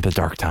 but those were the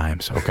dark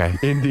times. Okay.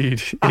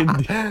 Indeed.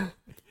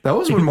 That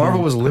was when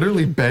Marvel was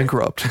literally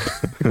bankrupt.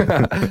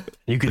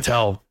 You could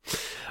tell.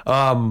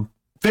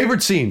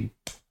 Favorite scene,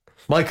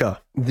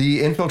 Micah.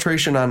 The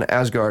infiltration on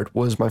Asgard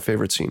was my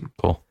favorite scene.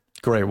 Cool.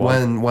 Great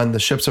one. When the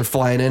ships are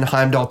flying in,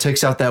 Heimdall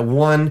takes out that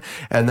one,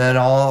 and then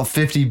all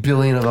 50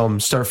 billion of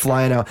them start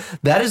flying out.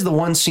 That is the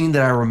one scene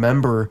that I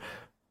remember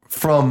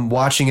from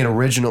watching it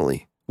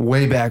originally,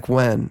 way back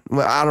when.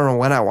 Well, I don't know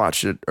when I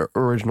watched it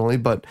originally,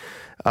 but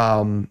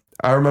I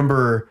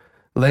remember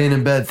laying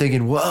in bed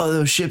thinking, "Whoa,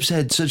 those ships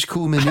had such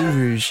cool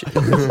maneuvers."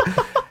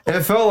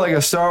 It felt like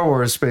a Star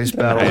Wars space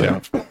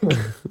battle.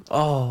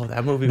 Oh,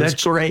 that movie was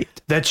great.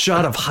 That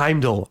shot of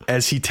Heimdall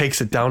as he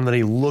takes it down and then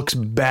he looks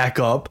back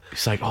up.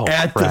 It's like, oh,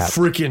 at crap. the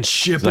freaking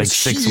ship. Like It's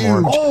 6 huge.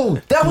 more.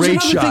 Oh, that was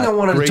Great another thing shot. I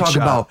wanted Great to talk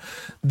shot. about.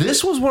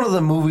 This was one of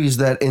the movies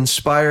that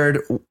inspired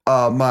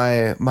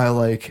my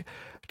like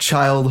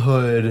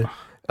childhood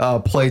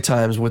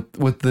playtimes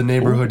with the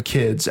neighborhood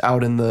kids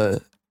out in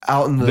the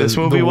This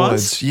movie the was?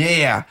 woods.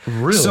 Yeah.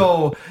 Really?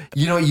 So,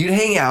 you'd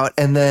hang out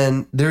and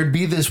then there'd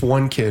be this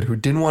one kid who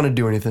didn't want to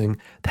do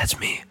anything. That's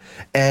me.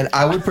 And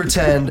I would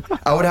pretend,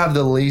 I would have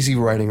the lazy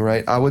writing,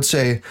 right? I would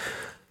say,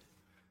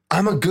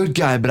 I'm a good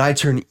guy, but I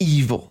turn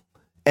evil.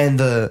 And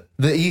the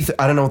ether,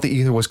 I don't know what the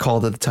ether was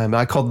called at the time.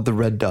 I called it the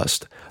red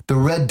dust. The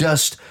red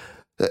dust,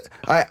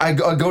 I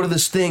go to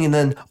this thing and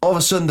then all of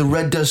a sudden the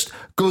red dust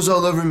goes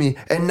all over me.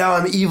 And now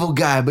I'm an evil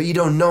guy, but you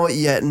don't know it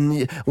yet.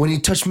 And when you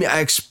touch me, I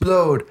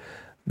explode.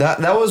 That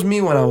was me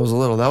when I was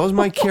little. That was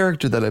my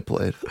character that I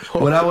played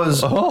when I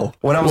was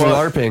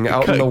LARPing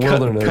out in the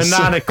wilderness.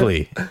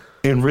 Canonically,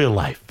 in real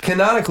life.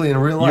 Canonically in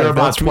real life. You're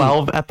about that's me.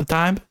 12 at the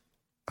time?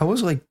 I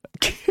was like,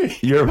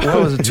 You're what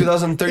was it? In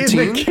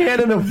 2013. the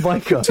canon of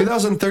Micah.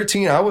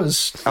 2013. I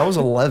was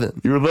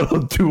 11. You're a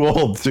little too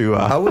old to.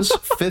 I was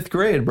 5th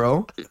grade,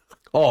 bro.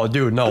 Oh,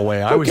 dude, no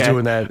way. I was Okay.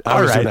 doing that. I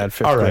All was right. doing that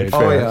fifth All right. grade. Oh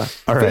Fair. yeah,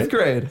 All right. 5th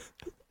grade.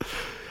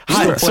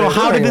 So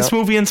how did this hang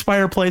movie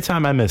inspire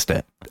playtime? I missed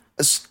it.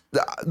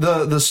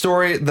 The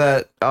story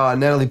that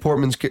Natalie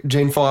Portman's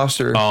Jane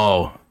Foster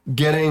Oh,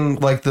 getting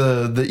like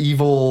the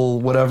evil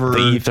whatever the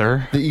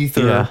ether. the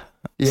ether. Yeah.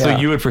 Yeah. So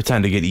you would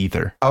pretend to get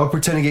ether. I would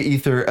pretend to get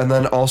ether, and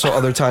then also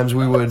other times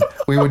we would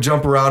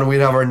jump around and we'd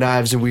have our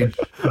knives and we'd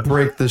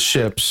break the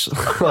ships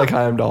like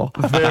Heimdall.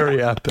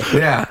 Very epic.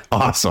 Yeah,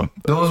 Awesome.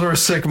 those were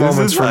sick This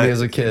moments is for a me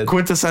as a kid.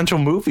 Quintessential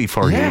movie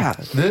for Yeah,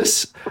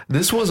 this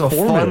was a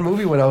fun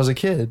movie when I was a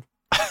kid.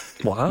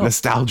 you. Wow.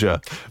 Nostalgia.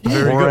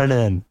 Very Pouring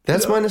good. in.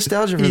 That's my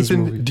nostalgia for this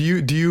movie.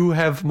 Ethan, do you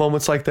have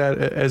moments like that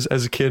as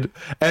a kid,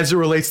 as it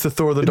relates to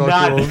Thor: The Dark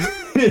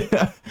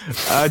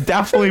World?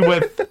 Definitely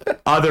with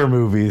other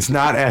movies,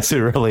 not as it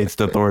relates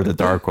to Thor: The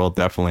Dark World.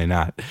 Definitely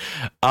not.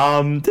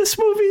 This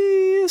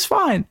movie is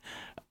fine.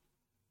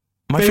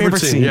 My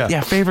favorite scene.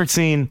 yeah. Favorite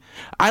scene.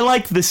 I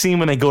like the scene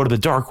when they go to the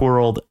Dark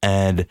World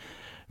and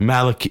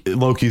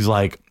Loki's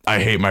like, I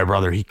hate my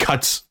brother. He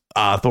cuts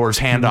Thor's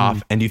hand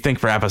off, and you think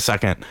for half a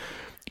second,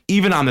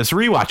 even on this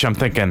rewatch, I'm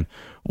thinking,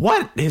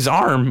 what? His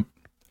arm?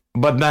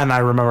 But then I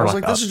remember I was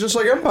like, this is just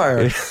like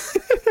Empire.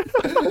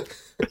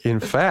 In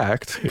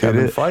fact,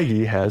 Kevin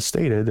Feige has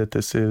stated that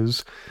this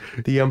is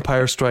the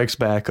Empire Strikes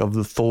Back of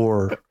the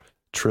Thor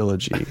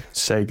trilogy,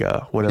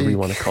 Sega, whatever you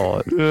want to call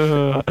it.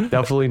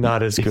 Definitely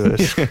not as good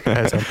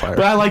as Empire.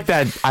 But I like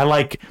that. I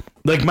like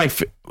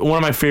one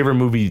of my favorite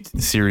movie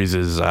series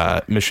is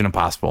Mission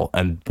Impossible,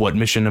 and what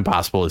Mission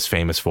Impossible is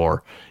famous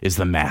for is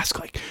the mask.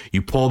 Like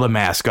you pull the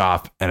mask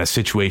off, and a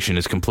situation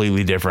is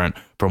completely different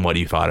from what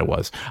you thought it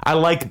was. I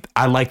like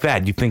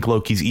that. You think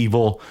Loki's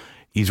evil.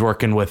 He's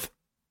working with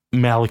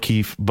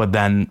Malekith, but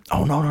then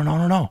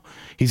no,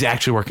 he's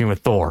actually working with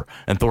Thor,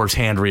 and Thor's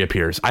hand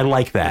reappears. I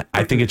like that.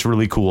 I think it's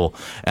really cool,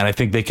 and I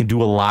think they can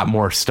do a lot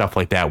more stuff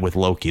like that with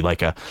Loki,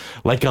 like a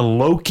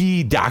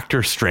Loki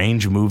Doctor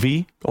Strange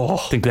movie. I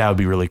think that would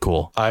be really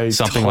cool.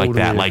 Something like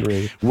that,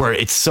 agree. like where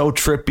it's so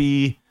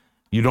trippy,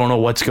 you don't know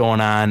what's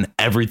going on.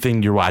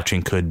 Everything you're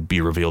watching could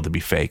be revealed to be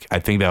fake. I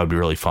think that would be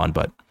really fun.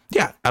 But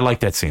yeah, I like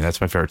that scene.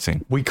 That's my favorite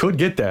scene We could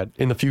get that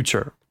in the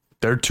future.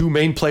 There are two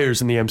main players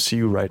in the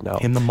MCU right now.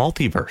 in the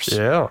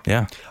multiverse.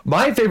 Yeah.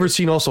 My favorite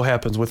scene also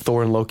happens with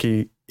Thor and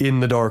Loki in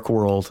the Dark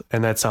World,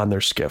 and that's on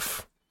their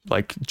skiff.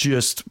 Like,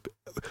 just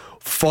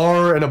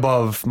far and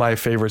above my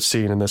favorite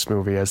scene in this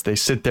movie as they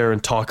sit there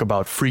and talk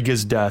about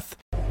Frigga's death.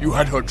 You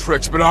had her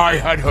tricks, but I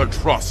had her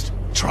trust.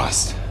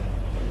 Trust?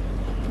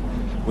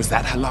 Was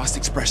that her last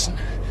expression?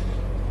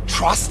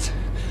 Trust?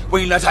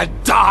 When you let her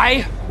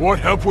die? What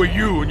help were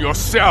you in your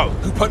cell?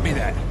 Who put me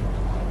there?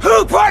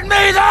 Who put me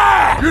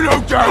there? You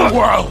know damn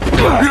well.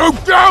 You know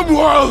damn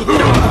well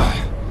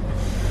who.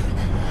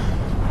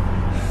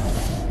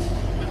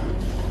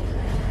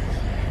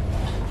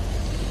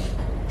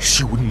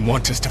 She wouldn't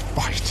want us to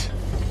fight.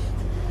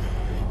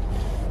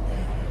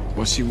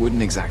 Well, she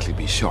wouldn't exactly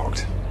be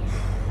shocked.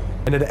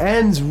 And it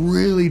ends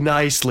really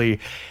nicely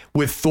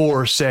with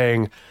Thor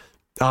saying,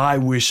 I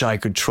wish I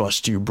could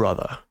trust you,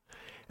 brother.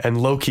 And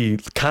Loki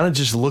kind of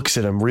just looks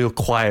at him real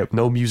quiet,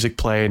 no music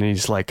playing, and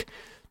he's like,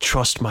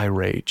 trust my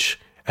rage.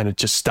 And it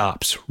just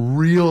stops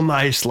real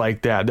nice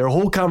like that. Their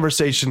whole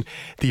conversation,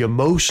 the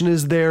emotion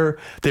is there.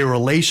 Their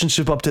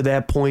relationship up to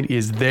that point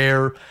is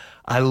there.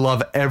 I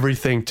love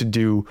everything to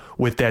do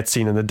with that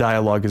scene, and the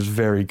dialogue is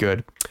very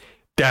good.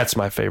 That's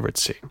my favorite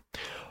scene.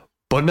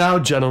 But now,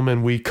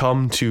 gentlemen, we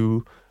come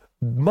to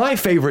my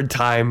favorite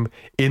time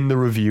in the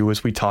review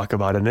as we talk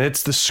about it, and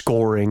it's the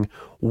scoring.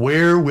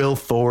 Where will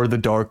Thor: The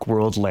Dark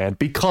World land?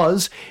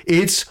 Because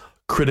it's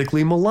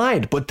critically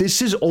maligned, but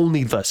this is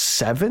only the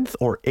 7th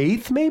or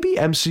 8th maybe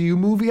MCU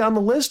movie on the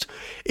list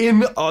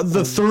in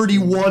the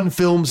 31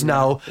 films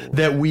now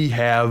that we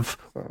have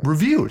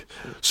reviewed.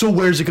 So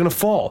where's it going to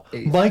fall?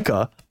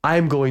 Micah,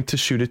 I'm going to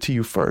shoot it to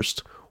you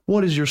first.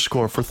 What is your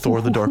score for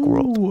Thor: The Dark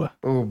World?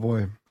 Oh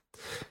boy.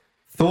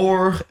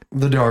 Thor: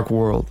 The Dark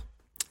World.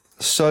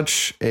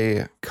 Such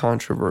a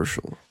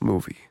controversial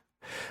movie.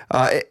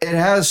 It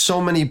has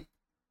so many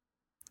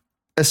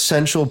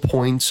essential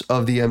points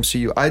of the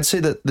MCU. I'd say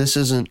that this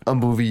isn't a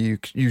movie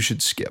you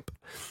should skip.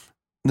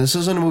 This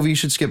isn't a movie you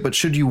should skip, but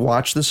should you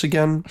watch this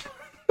again?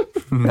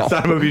 No. It's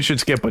not a movie you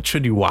should skip, but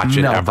should you watch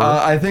it ever?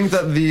 I think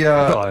that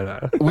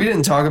we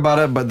didn't talk about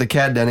it, but the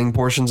Kat Denning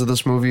portions of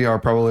this movie are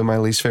probably my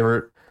least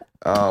favorite.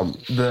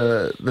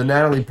 The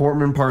Natalie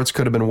Portman parts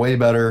could have been way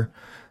better.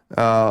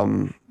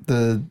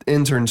 The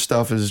intern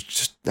stuff is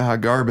just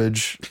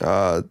garbage.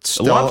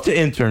 Love to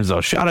interns,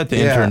 though. Shout out to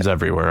interns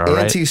everywhere, all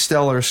right?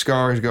 Anti-Stellar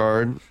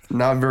Skarsgård,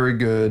 not very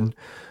good.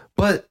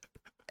 But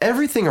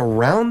everything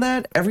around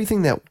that,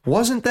 everything that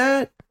wasn't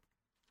that,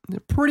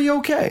 pretty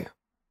okay.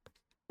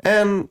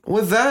 And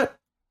with that,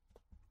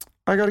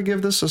 I got to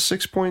give this a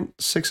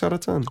 6.6 out of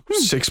 10.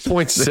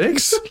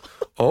 6.6?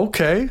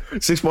 Okay.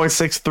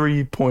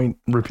 6.63 point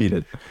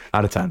repeated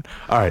out of 10.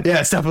 All right. Yeah,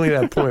 it's definitely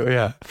that point.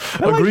 Yeah.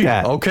 Agreed.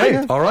 Like okay.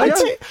 Yeah. All right.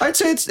 I'd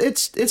say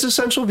it's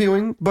essential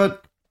viewing,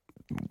 but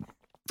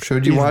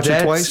should you watch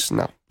it twice?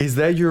 No. Is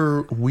that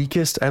your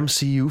weakest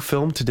MCU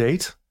film to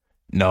date?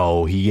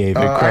 No, he gave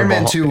Incredible Iron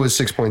Man Hulk. 2 was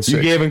 6.6.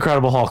 You gave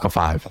Incredible Hulk a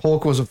 5.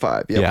 Hulk was a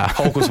 5. Yep. Yeah.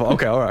 Hulk was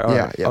okay. All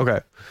right. Yeah. Okay.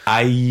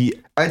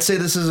 I'd say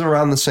this is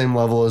around the same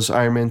level as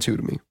Iron Man 2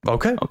 to me.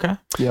 Okay.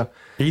 Yeah.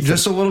 Ethan.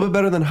 Just a little bit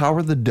better than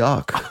Howard the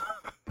Duck.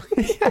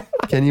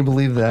 Can you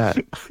believe that?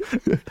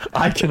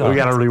 I cannot. We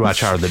got to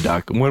rewatch Howard the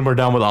Duck. When we're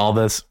done with all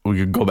this, we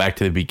could go back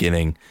to the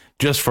beginning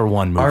just for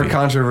one movie. Our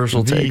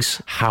controversial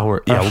takes.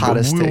 Howard. Our Yeah,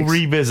 hottest we'll takes.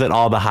 revisit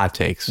all the hot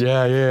takes.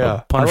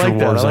 Yeah. Punisher I like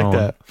that. Warzone. I like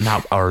that.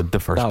 Not, or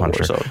the first Not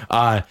Punisher.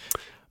 Warzone.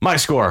 My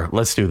score.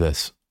 Let's do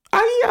this.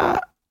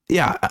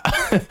 Yeah.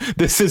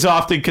 This is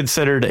often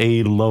considered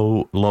a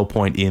low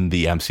point in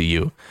the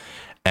MCU.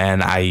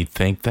 And I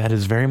think that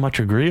is very much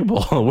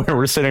agreeable where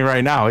we're sitting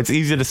right now. It's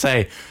easy to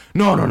say,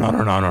 no.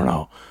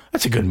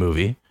 That's a good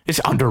movie. It's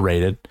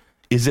underrated.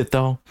 Is it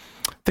though?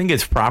 I think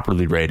it's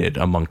properly rated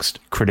amongst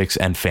critics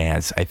and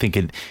fans. I think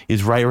it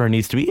is right where it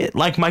needs to be.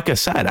 Like Micah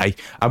said,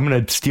 I'm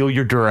going to steal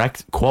your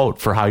direct quote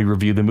for how you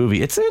review the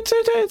movie. It's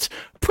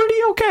pretty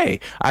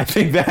okay. I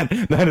think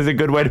that is a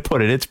good way to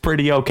put it. It's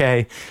pretty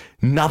okay.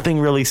 Nothing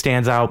really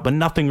stands out, but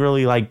nothing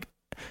really like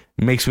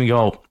makes me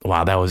go,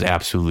 wow, that was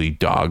absolutely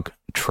dog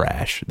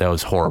trash. That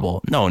was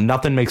horrible. No,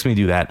 nothing makes me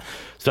do that.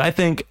 So I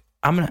think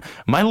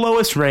my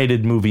lowest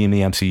rated movie in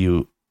the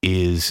MCU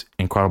is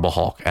Incredible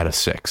Hulk at a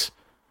 6.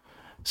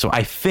 So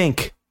I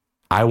think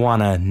I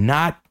want to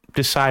not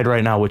decide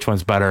right now which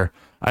one's better.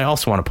 I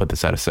also want to put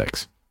this at a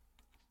 6.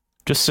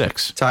 Just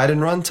 6. Tied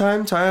in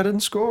runtime, tied in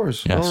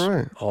scores. Yes. All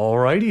right. All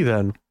righty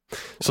then.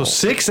 So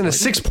 6 and a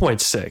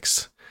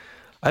 6.6.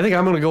 I think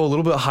I'm going to go a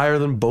little bit higher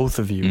than both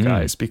of you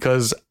guys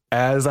because,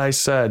 as I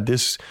said,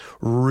 this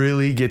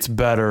really gets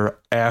better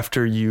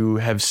after you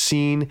have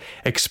seen,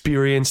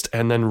 experienced,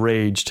 and then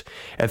raged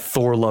at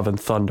Thor: Love and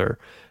Thunder.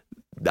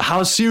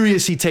 How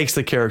serious he takes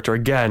the character,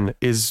 again,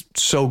 is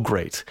so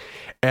great.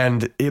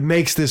 And it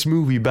makes this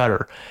movie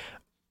better.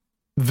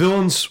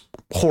 Villain's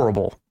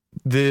horrible.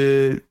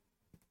 The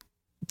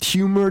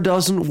humor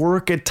doesn't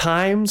work at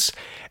times.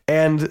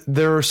 And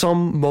there are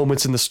some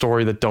moments in the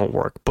story that don't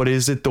work. But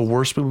is it the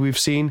worst movie we've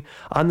seen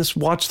on this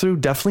watch through?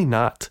 Definitely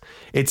not.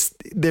 It's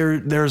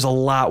there's a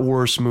lot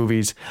worse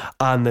movies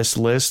on this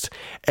list.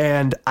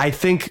 And I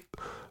think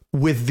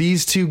with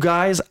these two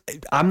guys,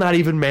 I'm not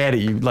even mad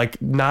at you.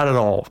 Like, not at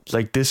all.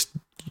 Like, this,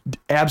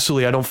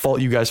 absolutely, I don't fault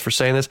you guys for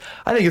saying this.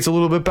 I think it's a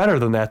little bit better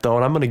than that, though.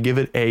 And I'm going to give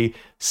it a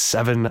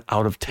 7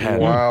 out of 10.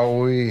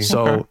 Wowee.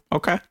 So,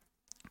 Okay.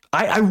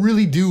 I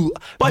really do.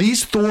 But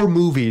these Thor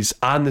movies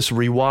on this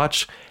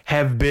rewatch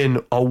have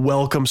been a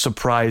welcome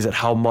surprise at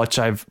how much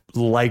I've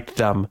liked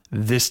them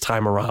this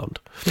time around.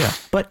 Yeah.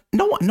 But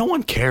no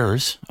one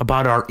cares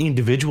about our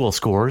individual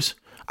scores.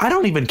 I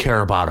don't even care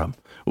about them.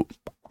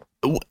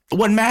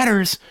 What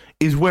matters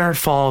is where it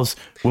falls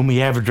when we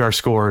average our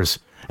scores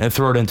and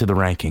throw it into the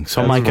ranking.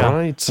 So, Micah,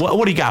 right.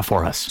 what do you got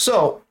for us?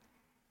 So,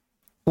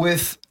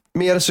 with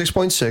me at a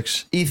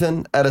 6.6,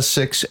 Ethan at a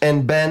 6,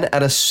 and Ben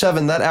at a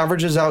 7, that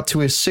averages out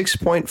to a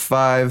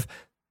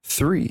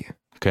 6.53.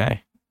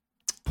 Okay.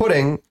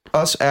 putting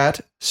us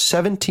at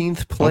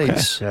 17th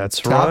place. Okay, that's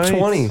Top right.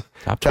 20.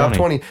 Top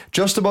 20.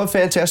 Just above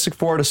Fantastic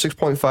Four at a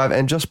 6.5,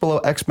 and just below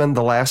X-Men: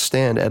 The Last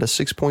Stand at a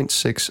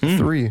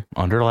 6.63.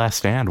 Under Last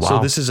Stand. Wow. So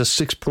this is a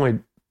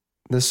 6.53.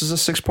 This is a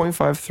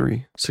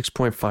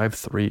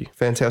 6.53.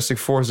 Fantastic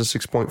Four is a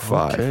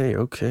 6.5.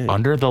 Okay.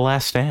 Under the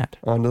Last Stand.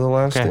 On to The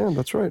Last Okay. Stand.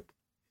 That's right.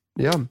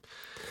 Yeah.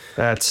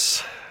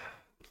 That's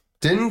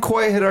Didn't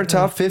quite hit our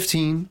top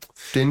 15.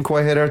 Didn't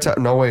quite hit our top.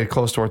 No way,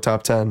 close to our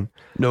top 10.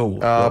 no.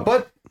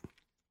 But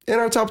in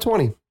our top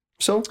 20.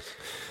 So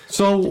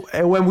So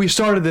when we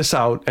started this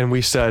out and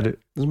we said, this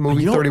is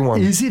movie you know,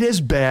 31. is it as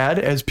bad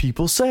as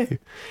people say?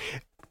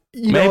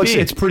 You know, Maybe.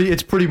 it's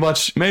pretty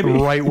much Maybe.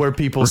 right where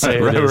people say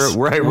it right, is.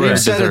 right where We've it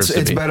said deserves to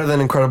it's be. better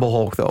than Incredible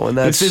Hulk, though, and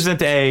that's This isn't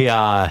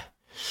a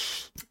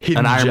Hidden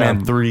an Iron gem.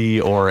 Man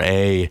 3 or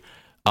a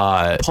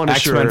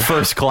Punisher. X-Men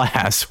First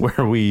Class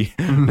where we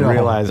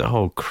realize,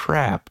 oh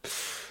crap.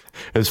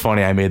 It was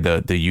funny. I made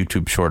the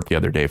YouTube short the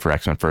other day for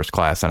X-Men First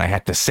Class, and I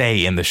had to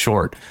say in the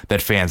short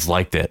that fans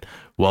liked it,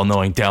 while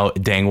knowing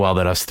dang well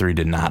that us three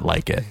did not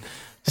like it.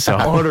 So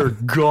Utter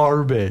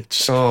garbage.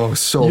 so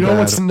You know bad.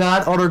 what's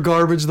not utter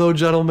garbage though,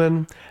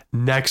 gentlemen?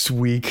 Next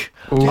week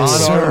on our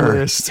sir.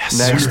 list,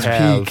 Next we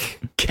have peak.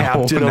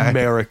 Captain Oh, nice.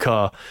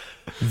 America,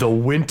 the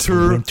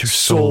Winter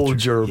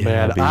Soldier, Yeah,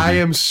 man. baby. I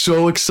am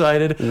so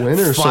excited.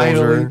 Winter Finally.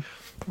 Soldier.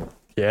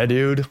 Yeah,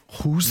 dude.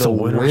 Who's the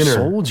Winter winner.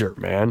 Soldier,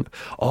 man?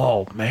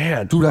 Oh,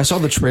 man. Dude, I saw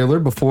the trailer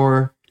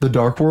before The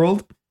Dark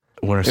World.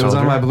 Winter It was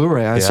on Soldier? my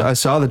Blu-ray. I Yeah.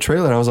 saw the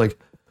trailer and I was like,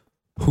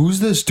 who's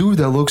this dude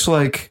that looks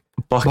like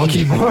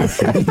Bucky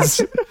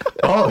Barnes?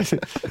 Oh,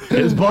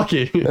 it's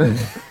Bucky.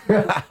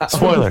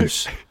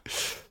 Spoilers.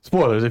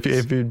 Spoilers. If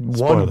you one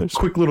Spoilers.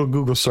 quick little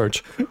Google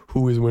search,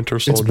 who is Winter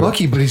Soldier? It's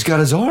Bucky, but he's got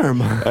his arm.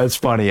 That's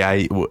funny.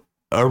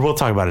 Or we'll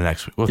talk about it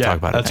next week. We'll Yeah, talk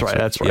about that's it right.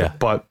 next That's week. right. Yeah.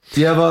 But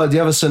Do you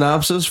have a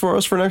synopsis for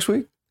us for next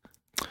week?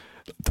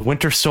 The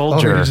Winter Oh,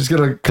 Soldier. you're just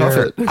gonna cuff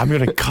There- it. I'm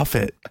going to cuff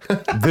it.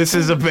 This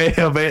is a bit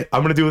of it.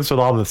 I'm going to do this with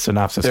all the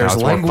synopsis. now. There's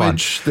It's more fun.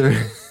 language.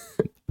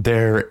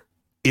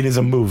 It is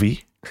a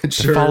movie. It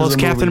sure It follows is a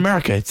Captain movie.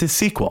 America. It's a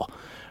sequel.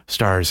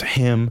 Stars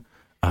him,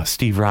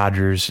 Steve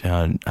Rogers,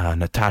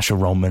 Natasha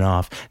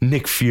Romanoff,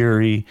 Nick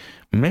Fury,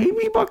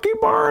 maybe Bucky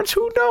Barnes.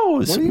 Who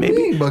knows? What do you maybe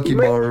mean, Bucky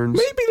Barnes?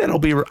 Maybe that'll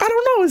be. I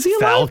don't know. Is he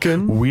alive?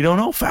 Falcon? We don't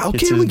know. It's Falcon.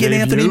 his We get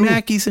Anthony debut.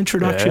 Mackie's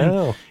introduction.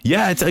 Yeah.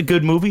 Yeah, it's a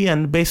good movie,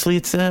 and basically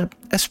it's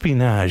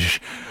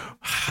espionage.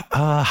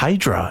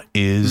 Hydra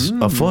is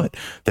afoot.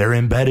 They're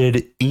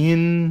embedded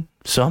in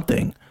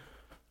something.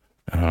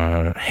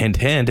 Hint,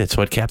 hint. It's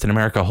what Captain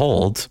America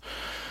holds.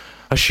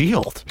 A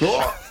shield.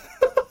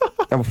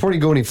 Now, before you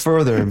go any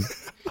further,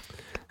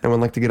 I would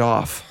like to get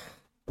off.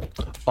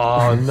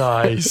 oh,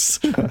 nice.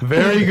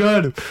 Very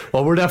good.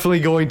 Well, we're definitely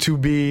going to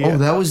be. Oh,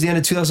 that was the end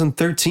of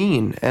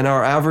 2013, and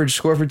our average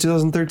score for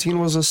 2013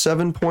 was a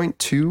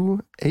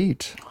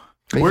 7.28.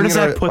 Where does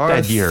Making it that put our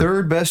that year?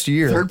 Third best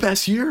year. third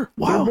best year.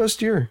 Wow. Third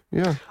best year.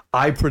 Yeah.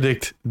 I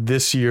predict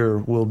this year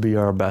will be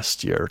our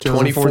best year.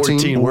 2014?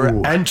 2014. We're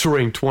Ooh.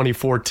 entering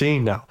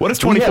 2014 now. What does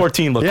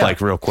 2014 look Yeah. like,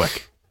 real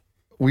quick?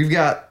 We've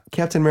got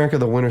Captain America: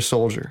 The Winter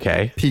Soldier.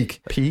 Okay.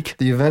 Peak. Peak.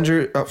 The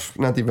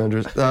not the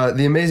Avengers.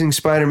 The Amazing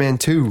Spider-Man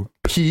 2.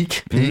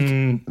 Peak.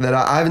 That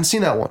I haven't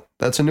seen that one.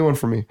 That's a new one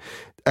for me.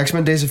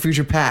 X-Men: Days of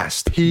Future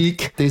Past.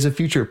 Peak. Days of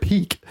Future.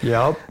 Peak.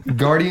 Yep.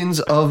 Guardians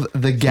of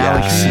the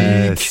Galaxy.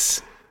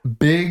 Yes.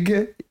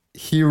 Big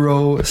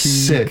Hero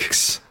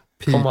 6.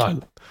 Peak. Come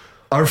on.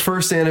 Our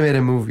first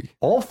animated movie.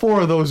 All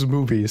four of those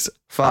movies,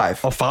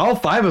 5. all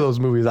five of those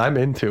movies I'm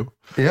into.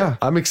 Yeah.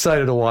 I'm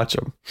excited to watch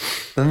them.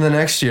 Then the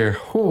next year,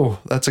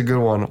 that's a good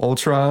one.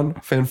 Ultron,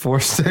 Fan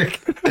Stick,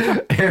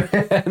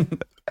 Ant-Man.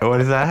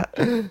 What is that?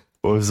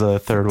 What was the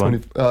third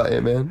one?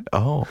 Ant-Man.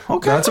 Oh,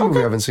 okay. That's a movie I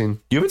okay. haven't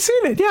seen. You haven't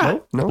seen it? Yeah.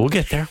 No. We'll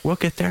get there. We'll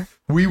get there.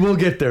 We will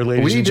get there,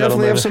 ladies We and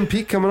definitely gentlemen. have some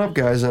peak coming up,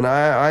 guys, and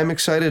I'm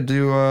excited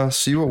to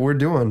see what we're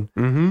doing.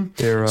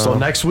 Here, So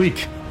next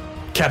week,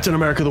 Captain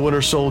America: The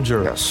Winter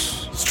Soldier.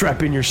 yes.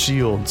 Strap in your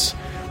shields.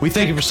 We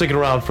thank you for sticking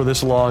around for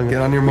this long. Get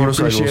on your We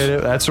motorcycles. appreciate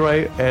it. That's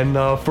right. And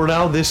for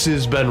now, this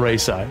is Ben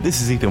Rayside. This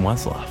is Ethan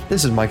Wenslow.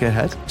 This is Micah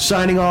Head.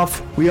 Signing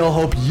off. We all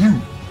hope you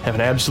have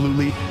an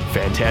absolutely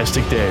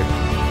fantastic day.